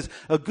 22 says,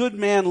 a good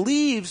man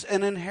leaves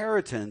an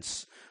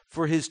inheritance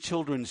for his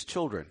children's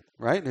children,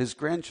 right? His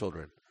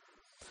grandchildren.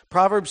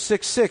 Proverbs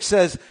 6:6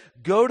 says,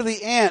 go to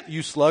the ant,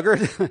 you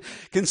sluggard.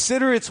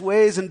 Consider its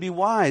ways and be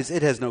wise.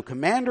 It has no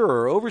commander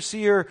or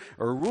overseer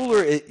or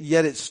ruler,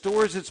 yet it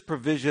stores its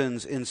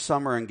provisions in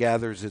summer and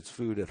gathers its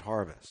food at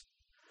harvest.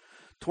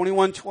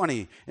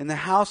 21:20, in the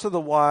house of the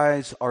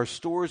wise are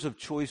stores of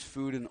choice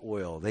food and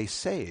oil. They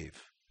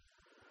save.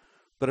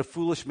 But a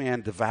foolish man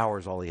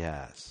devours all he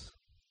has.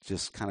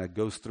 Just kind of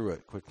goes through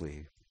it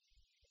quickly.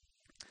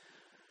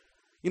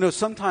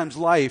 Sometimes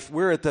life,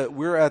 we're at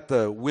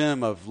the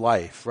whim of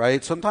life,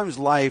 right? Sometimes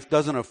life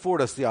doesn't afford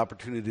us the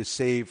opportunity to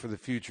save for the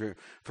future,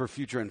 for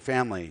future and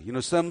family.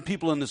 Some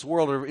people in this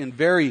world are in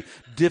very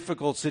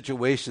difficult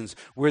situations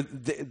where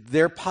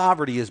their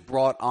poverty is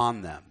brought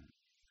on them.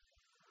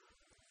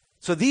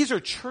 So these are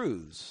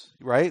truths,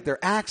 right?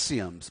 They're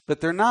axioms,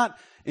 but they're not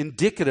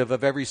indicative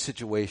of every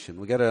situation.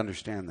 We got to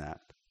understand that.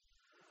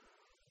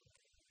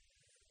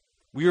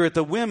 We are at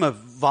the whim of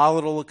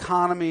volatile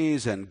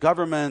economies and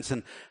governments,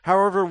 and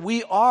however,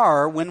 we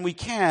are, when we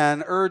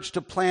can, urged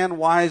to plan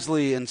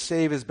wisely and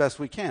save as best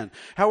we can.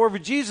 However,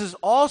 Jesus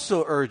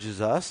also urges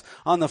us,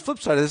 on the flip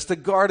side of this, to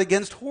guard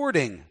against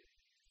hoarding.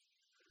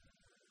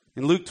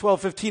 In Luke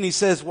 12:15, he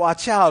says,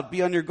 "Watch out,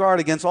 be on your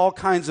guard against all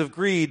kinds of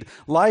greed.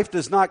 Life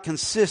does not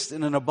consist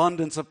in an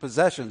abundance of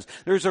possessions."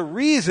 There's a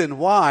reason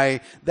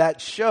why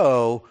that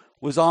show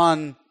was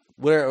on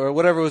or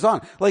whatever was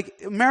on. Like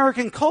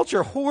American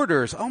culture,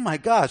 hoarders. Oh my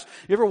gosh.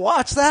 You ever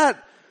watch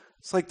that?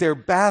 It's like their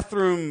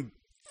bathroom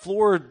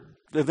floor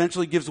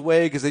eventually gives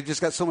way because they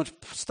just got so much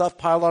stuff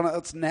piled on it.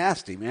 It's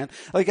nasty, man.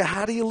 Like,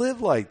 how do you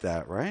live like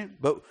that, right?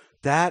 But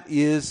that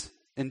is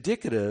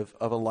indicative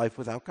of a life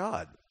without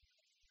God.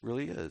 It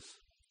really is.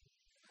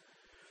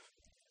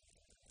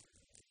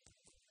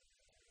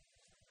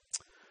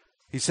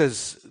 He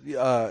says,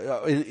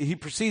 he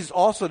proceeds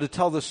also to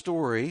tell the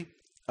story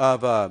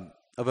of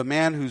a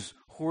man who's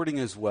hoarding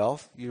his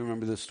wealth. You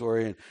remember this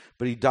story.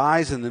 But he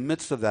dies in the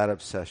midst of that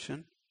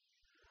obsession.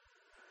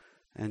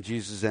 And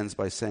Jesus ends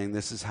by saying,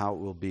 this is how it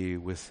will be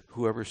with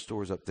whoever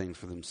stores up things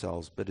for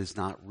themselves, but is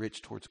not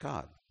rich towards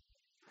God.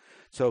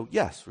 So,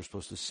 yes, we're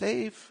supposed to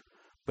save,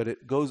 but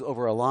it goes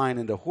over a line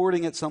into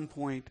hoarding at some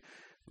point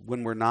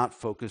when we're not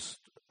focused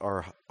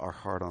our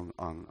heart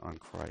on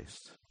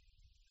Christ.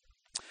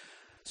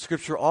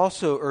 Scripture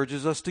also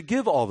urges us to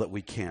give all that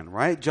we can,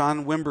 right?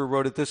 John Wimber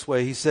wrote it this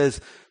way. He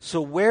says,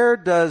 so where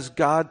does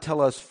God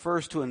tell us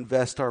first to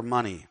invest our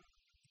money,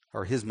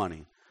 or his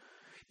money?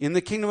 In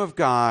the kingdom of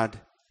God,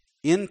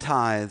 in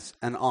tithes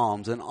and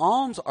alms. And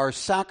alms are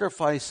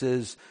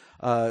sacrifices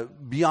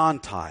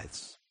beyond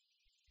tithes.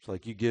 It's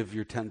like you give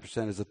your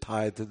 10% as a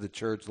tithe to the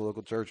church, the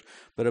local church,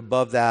 but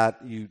above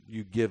that, you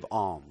give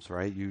alms,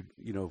 right?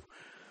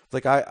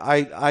 Like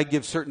I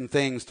give certain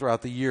things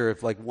throughout the year,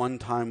 if like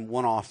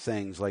one-off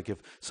things, like if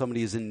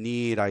somebody is in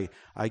need, I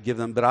give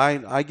them, but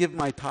I give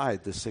my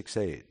tithe to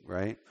 6/8,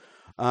 right?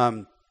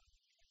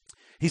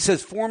 He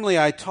says, formerly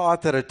I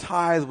taught that a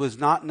tithe was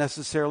not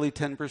necessarily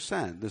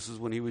 10%. This is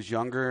when he was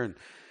younger,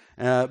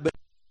 but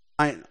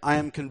I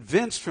am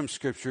convinced from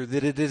Scripture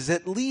that it is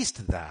at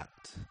least that,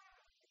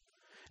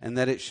 and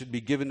that it should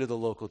be given to the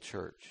local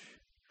church.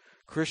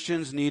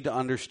 Christians need to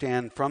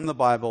understand from the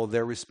Bible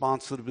their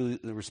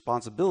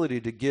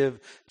responsibility to give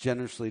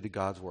generously to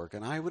God's work.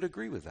 And I would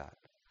agree with that.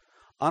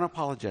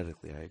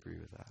 Unapologetically, I agree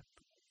with that.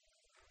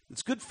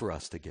 It's good for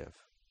us to give.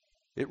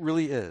 It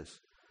really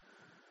is.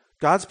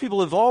 God's people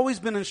have always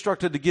been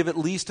instructed to give at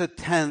least a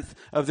tenth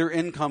of their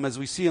income, as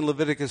we see in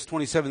Leviticus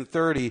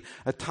 27:30,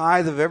 a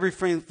tithe of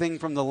everything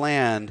from the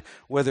land,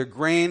 whether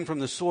grain from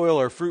the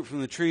soil or fruit from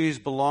the trees,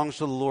 belongs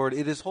to the Lord.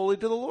 It is holy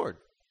to the Lord.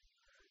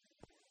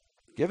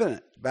 Giving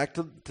it back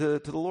to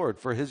the Lord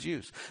for his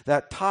use.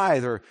 That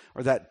tithe or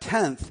that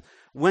tenth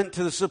went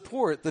to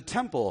support the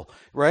temple,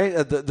 right?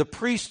 The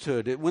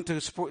priesthood. It went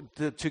to support,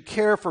 to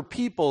care for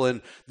people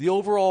and the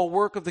overall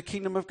work of the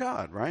kingdom of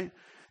God, right?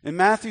 In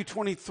Matthew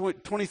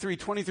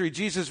 23:23,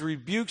 Jesus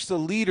rebukes the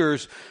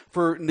leaders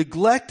for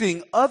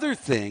neglecting other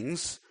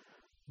things,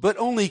 but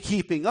only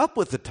keeping up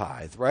with the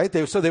tithe,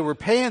 right? So they were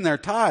paying their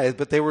tithe,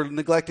 but they were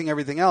neglecting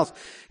everything else.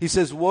 He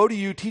says, woe to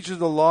you, teachers of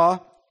the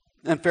law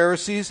and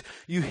Pharisees,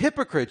 you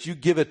hypocrites, you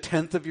give a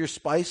tenth of your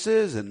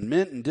spices and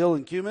mint and dill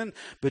and cumin,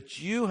 but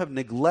you have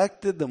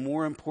neglected the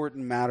more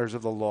important matters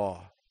of the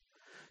law,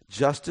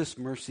 justice,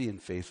 mercy,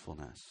 and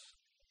faithfulness.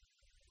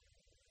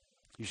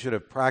 You should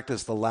have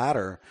practiced the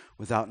latter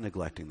without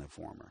neglecting the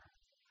former.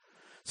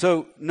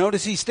 So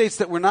notice he states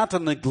that we're not to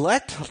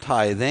neglect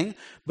tithing,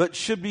 but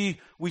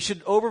we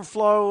should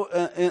overflow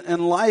in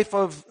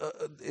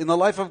the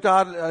life of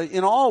God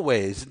in all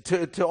ways,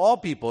 to all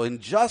people, in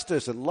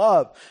justice and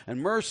love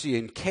and mercy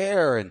and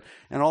care and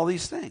all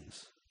these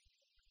things.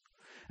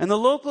 And the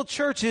local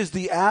church is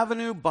the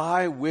avenue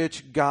by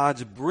which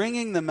God's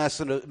bringing the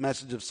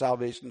message of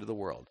salvation to the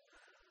world.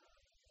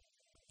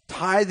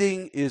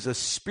 Tithing is a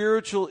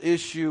spiritual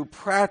issue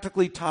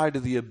practically tied to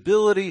the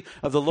ability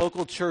of the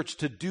local church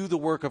to do the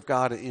work of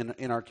God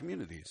in our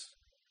communities.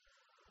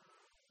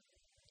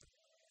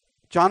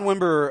 John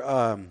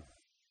Wimber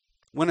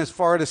went as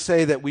far to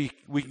say that we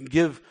can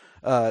give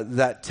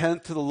that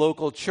tenth to the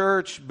local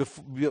church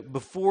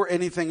before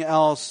anything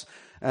else,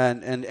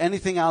 and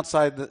anything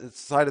outside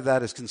of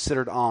that is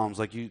considered alms,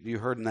 like you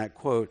heard in that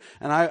quote.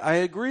 And I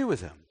agree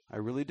with him. I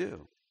really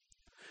do.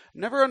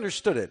 Never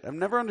understood it. I've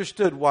never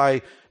understood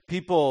why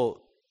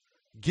people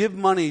give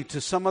money to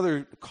some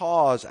other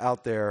cause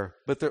out there,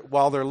 but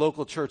while their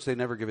local church, they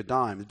never give a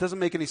dime. It doesn't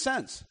make any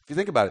sense if you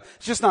think about it.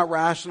 It's just not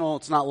rational.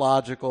 It's not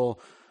logical.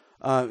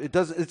 It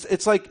doesn't.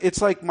 It's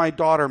like my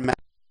daughter Matt.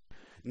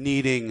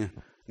 needing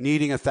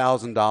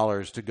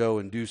 $1,000 to go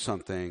and do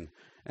something,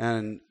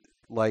 and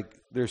like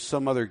there's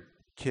some other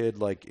kid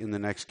like in the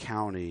next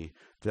county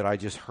that I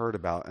just heard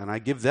about, and I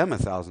give them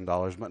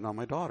 $1,000, but not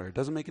my daughter. It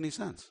doesn't make any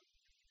sense.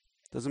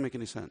 Doesn't make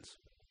any sense.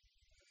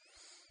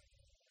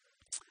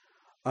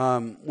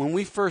 When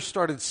we first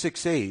started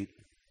 6-8,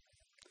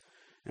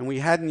 and we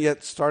hadn't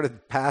yet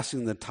started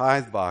passing the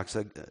tithe box,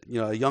 a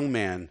young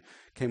man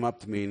came up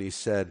to me and he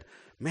said,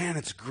 "Man,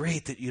 it's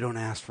great that you don't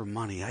ask for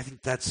money. I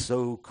think that's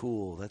so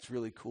cool. That's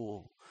really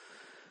cool."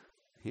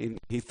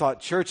 He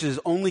thought churches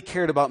only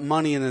cared about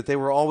money and that they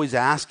were always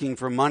asking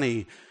for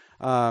money.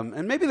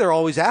 And maybe they're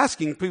always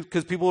asking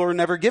because people are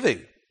never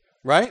giving,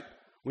 right?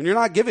 When you're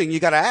not giving, you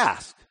got to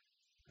ask.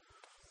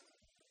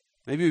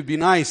 Maybe it would be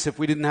nice if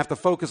we didn't have to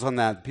focus on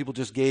that. People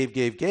just gave,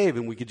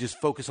 and we could just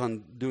focus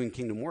on doing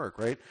kingdom work,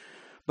 right?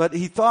 But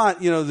he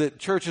thought, that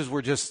churches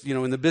were just,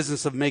 in the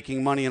business of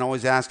making money and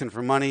always asking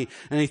for money.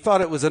 And he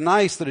thought it was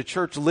nice that a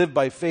church lived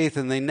by faith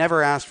and they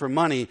never asked for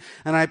money.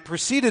 And I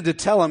proceeded to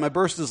tell him, I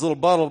burst his little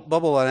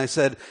bubble and I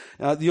said,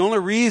 the only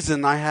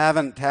reason I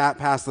haven't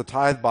passed the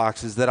tithe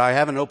box is that I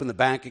haven't opened the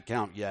bank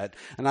account yet.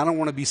 And I don't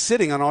want to be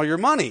sitting on all your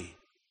money.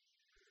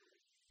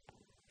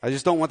 I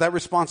just don't want that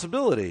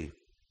responsibility.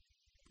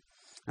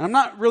 And I'm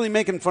not really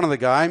making fun of the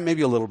guy,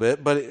 maybe a little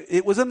bit, but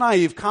it was a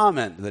naive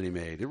comment that he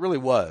made. It really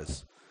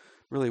was.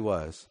 Really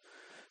was.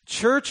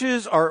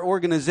 Churches are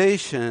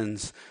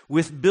organizations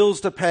with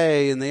bills to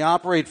pay, and they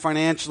operate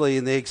financially,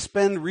 and they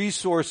expend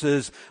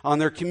resources on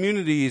their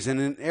communities and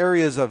in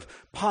areas of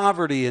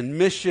poverty and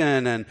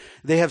mission, and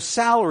they have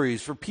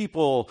salaries for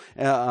people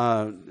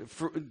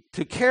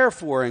to care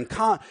for. And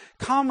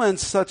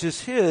comments such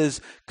as his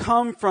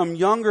come from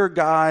younger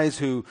guys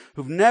who've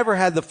never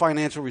had the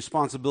financial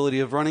responsibility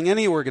of running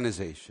any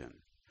organization.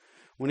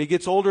 When he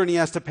gets older and he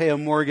has to pay a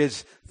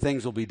mortgage,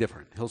 things will be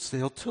different. He'll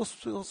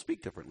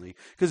speak differently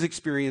because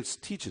experience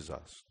teaches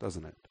us,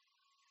 doesn't it?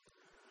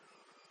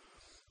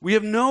 We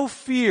have no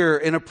fear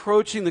in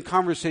approaching the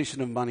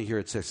conversation of money here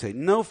at 6-8.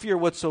 No fear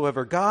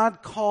whatsoever.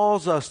 God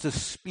calls us to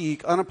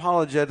speak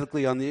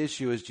unapologetically on the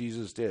issue as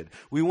Jesus did.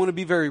 We want to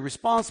be very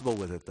responsible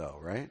with it, though,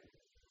 right?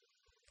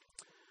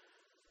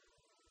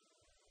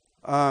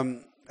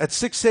 At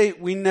 6-8,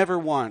 we never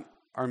want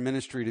our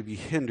ministry to be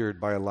hindered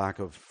by a lack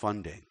of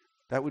funding.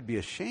 That would be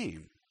a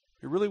shame.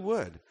 It really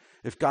would.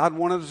 If God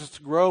wanted us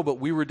to grow, but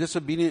we were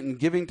disobedient in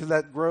giving to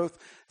that growth,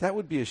 that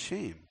would be a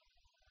shame.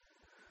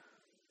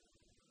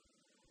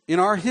 In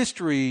our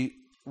history,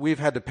 we've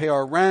had to pay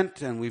our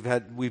rent, and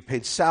we've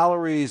paid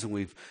salaries, and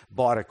we've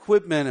bought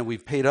equipment, and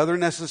we've paid other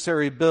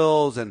necessary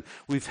bills, and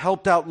we've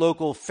helped out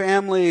local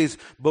families,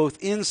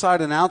 both inside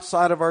and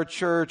outside of our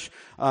church,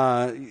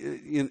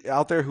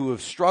 out there who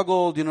have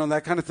struggled,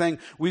 that kind of thing.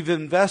 We've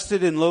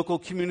invested in local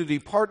community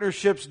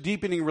partnerships,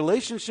 deepening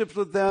relationships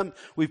with them.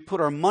 We've put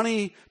our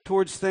money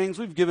towards things.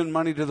 We've given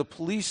money to the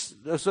police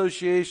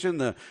association,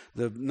 the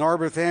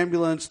Narberth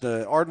ambulance,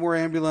 the Ardmore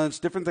ambulance,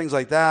 different things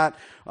like that.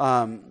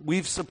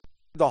 We've supported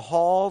the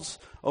halls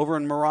over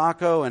in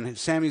Morocco and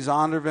Sammy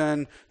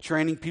Zondervan,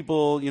 training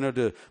people,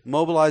 to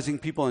mobilizing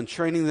people and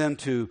training them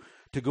to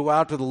go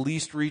out to the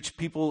least reached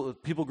people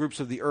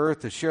groups of the earth,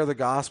 to share the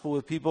gospel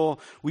with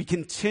people. We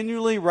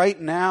continually right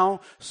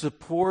now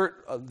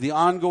support the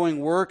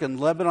ongoing work in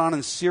Lebanon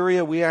and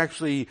Syria. We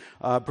actually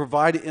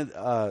provide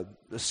a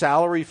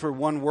salary for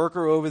one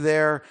worker over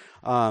there,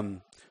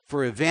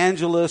 for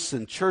evangelists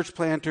and church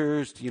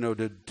planters,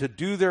 to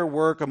do their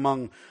work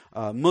among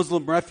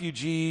Muslim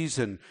refugees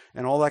and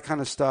all that kind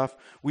of stuff.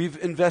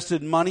 We've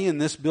invested money in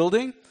this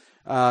building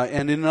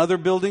and in other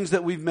buildings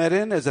that we've met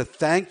in as a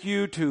thank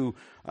you to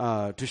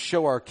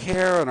show our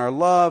care and our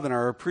love and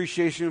our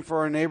appreciation for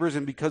our neighbors,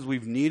 and because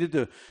we've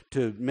needed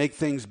to make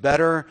things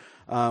better.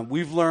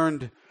 We've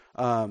learned,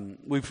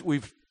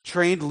 we've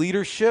trained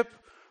leadership.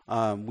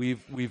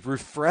 We've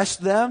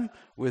refreshed them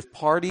with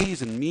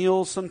parties and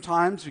meals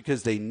sometimes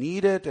because they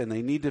need it and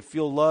they need to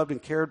feel loved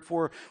and cared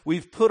for.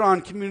 We've put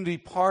on community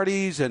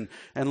parties and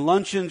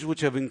luncheons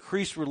which have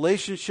increased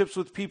relationships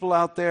with people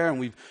out there,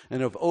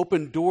 and have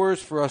opened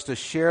doors for us to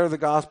share the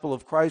gospel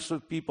of Christ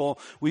with people.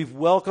 We've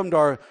welcomed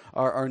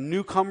our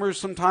newcomers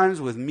sometimes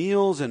with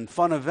meals and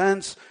fun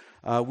events.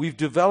 We've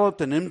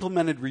developed and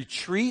implemented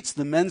retreats,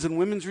 the men's and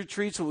women's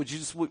retreats,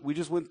 which we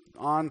just went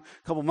on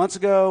a couple months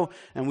ago,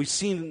 and we've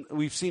seen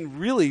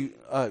really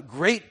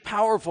great,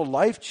 powerful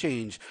life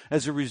change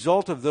as a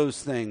result of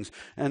those things.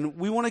 And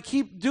we want to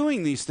keep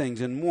doing these things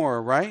and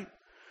more, right?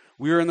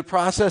 We are in the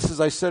process, as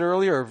I said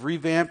earlier, of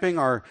revamping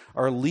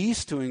our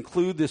lease to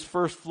include this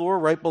first floor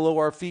right below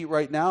our feet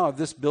right now of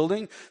this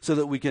building so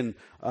that we can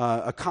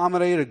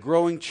accommodate a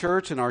growing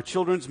church and our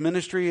children's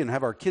ministry and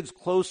have our kids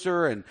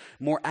closer and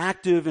more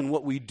active in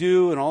what we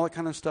do and all that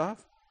kind of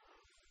stuff.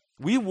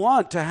 We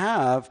want to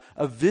have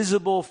a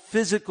visible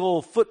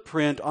physical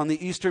footprint on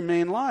the Eastern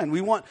Main Line. We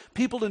want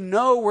people to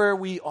know where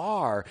we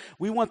are.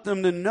 We want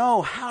them to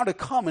know how to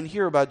come and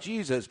hear about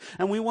Jesus.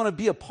 And we want to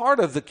be a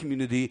part of the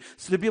community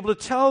so to be able to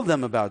tell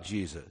them about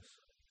Jesus.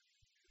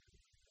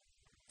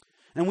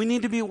 And we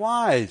need to be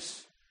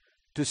wise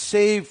to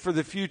save for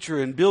the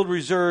future and build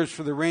reserves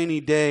for the rainy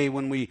day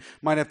when we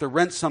might have to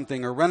rent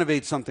something or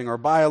renovate something or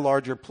buy a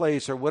larger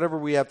place or whatever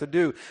we have to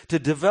do, to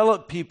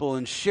develop people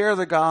and share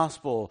the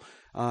gospel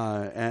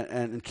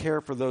and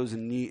care for those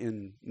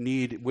in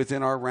need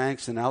within our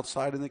ranks and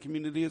outside in the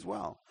community as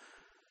well.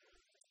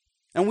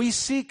 And we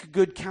seek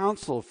good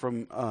counsel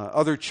from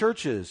other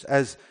churches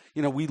as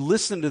we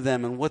listen to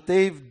them and what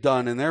they've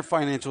done in their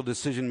financial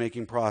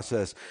decision-making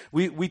process.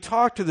 We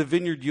talk to the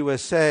Vineyard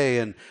USA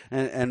and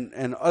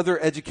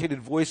other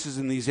educated voices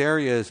in these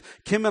areas.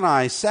 Kim and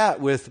I sat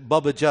with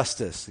Bubba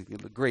Justice.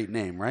 Great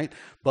name, right?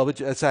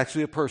 That's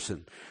actually a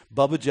person.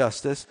 Bubba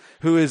Justice,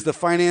 who is the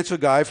financial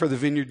guy for the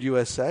Vineyard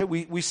USA.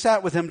 We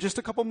sat with him just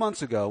a couple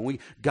months ago. We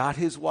got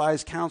his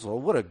wise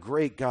counsel. What a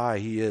great guy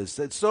he is.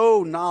 That's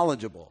so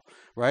knowledgeable.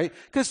 Right?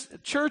 Because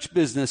church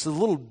business is a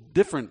little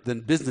different than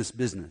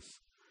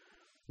business.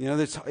 Your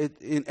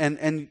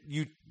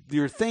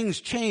things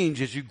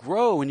change as you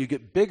grow and you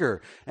get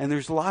bigger, and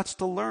there's lots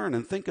to learn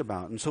and think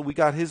about. And so we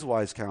got his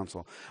wise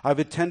counsel. I've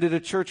attended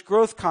a church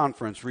growth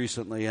conference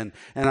recently, and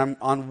I'm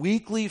on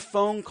weekly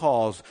phone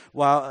calls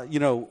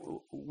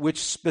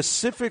which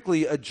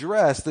specifically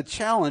address the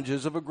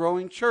challenges of a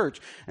growing church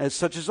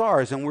such as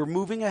ours. And we're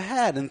moving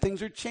ahead, and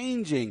things are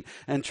changing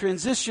and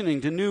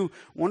transitioning to new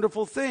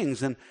wonderful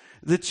things. And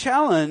the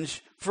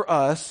challenge for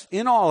us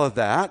in all of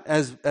that,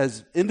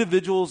 as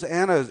individuals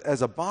and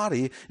as a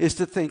body, is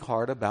to think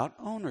hard about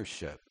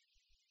ownership.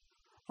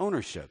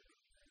 Ownership,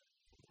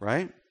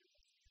 right?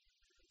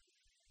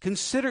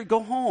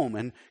 Go home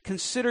and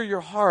consider your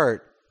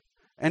heart,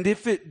 and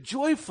if it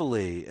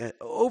joyfully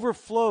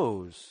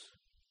overflows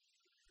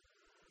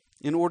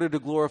in order to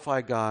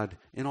glorify God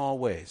in all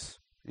ways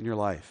in your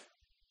life,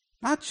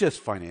 not just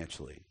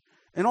financially,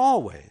 in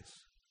all ways.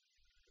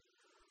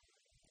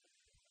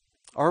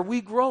 Are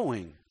we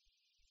growing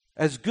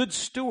as good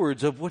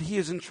stewards of what He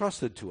has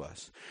entrusted to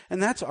us?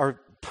 And that's our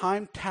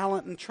time,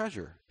 talent, and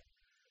treasure.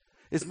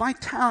 Is my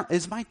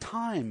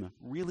time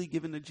really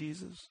given to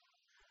Jesus?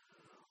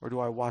 Or do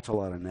I watch a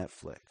lot of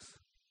Netflix?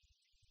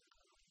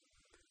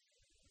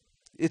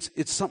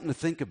 It's something to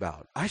think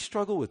about. I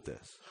struggle with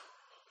this.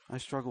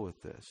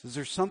 Is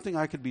there something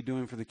I could be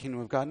doing for the kingdom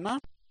of God?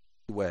 Not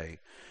in a way,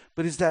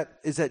 but is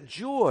that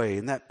joy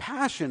and that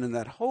passion and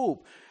that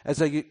hope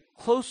as I get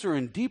closer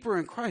and deeper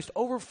in Christ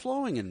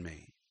overflowing in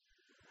me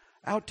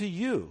out to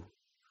you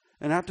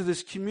and out to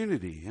this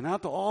community and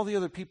out to all the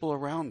other people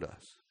around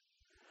us.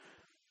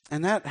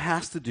 And that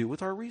has to do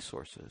with our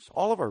resources,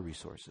 all of our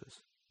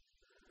resources.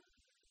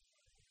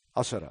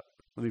 I'll shut up.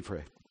 Let me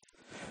pray.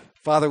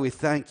 Father, we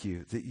thank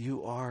you that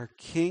you are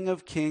King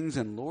of kings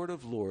and Lord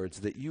of lords,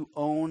 that you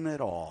own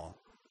it all,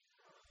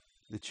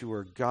 that you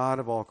are God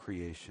of all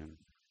creation,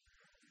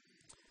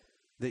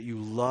 that you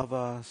love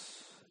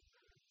us,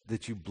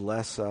 that you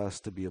bless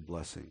us to be a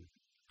blessing.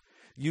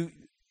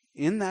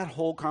 In that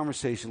whole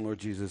conversation, Lord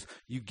Jesus,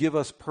 you give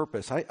us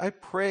purpose. I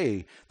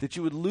pray that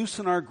you would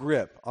loosen our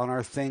grip on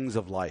our things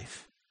of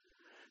life,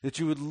 that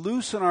you would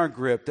loosen our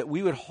grip, that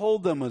we would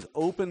hold them with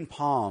open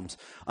palms,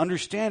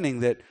 understanding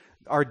that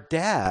our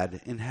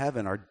dad in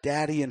heaven, our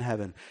daddy in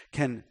heaven,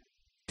 can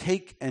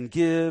take and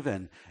give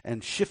and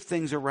shift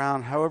things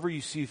around however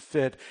you see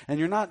fit. And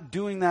you're not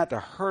doing that to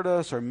hurt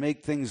us or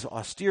make things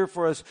austere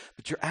for us,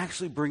 but you're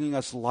actually bringing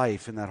us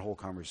life in that whole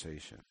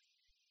conversation.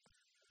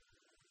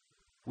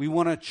 We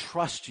want to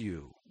trust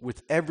you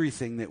with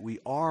everything that we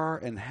are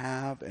and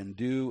have and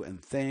do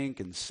and think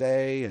and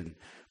say and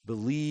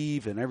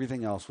believe and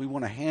everything else. We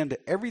want to hand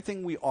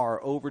everything we are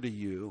over to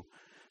you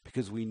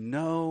because we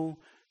know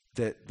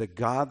that the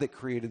God that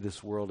created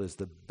this world is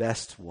the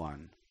best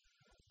one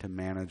to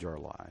manage our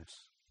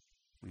lives.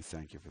 We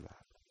thank you for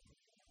that.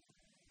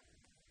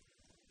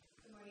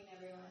 Good morning,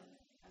 everyone.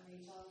 I'm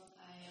Rachel.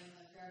 I am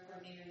a prayer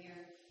coordinator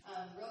here.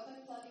 Real